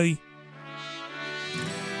 Bye.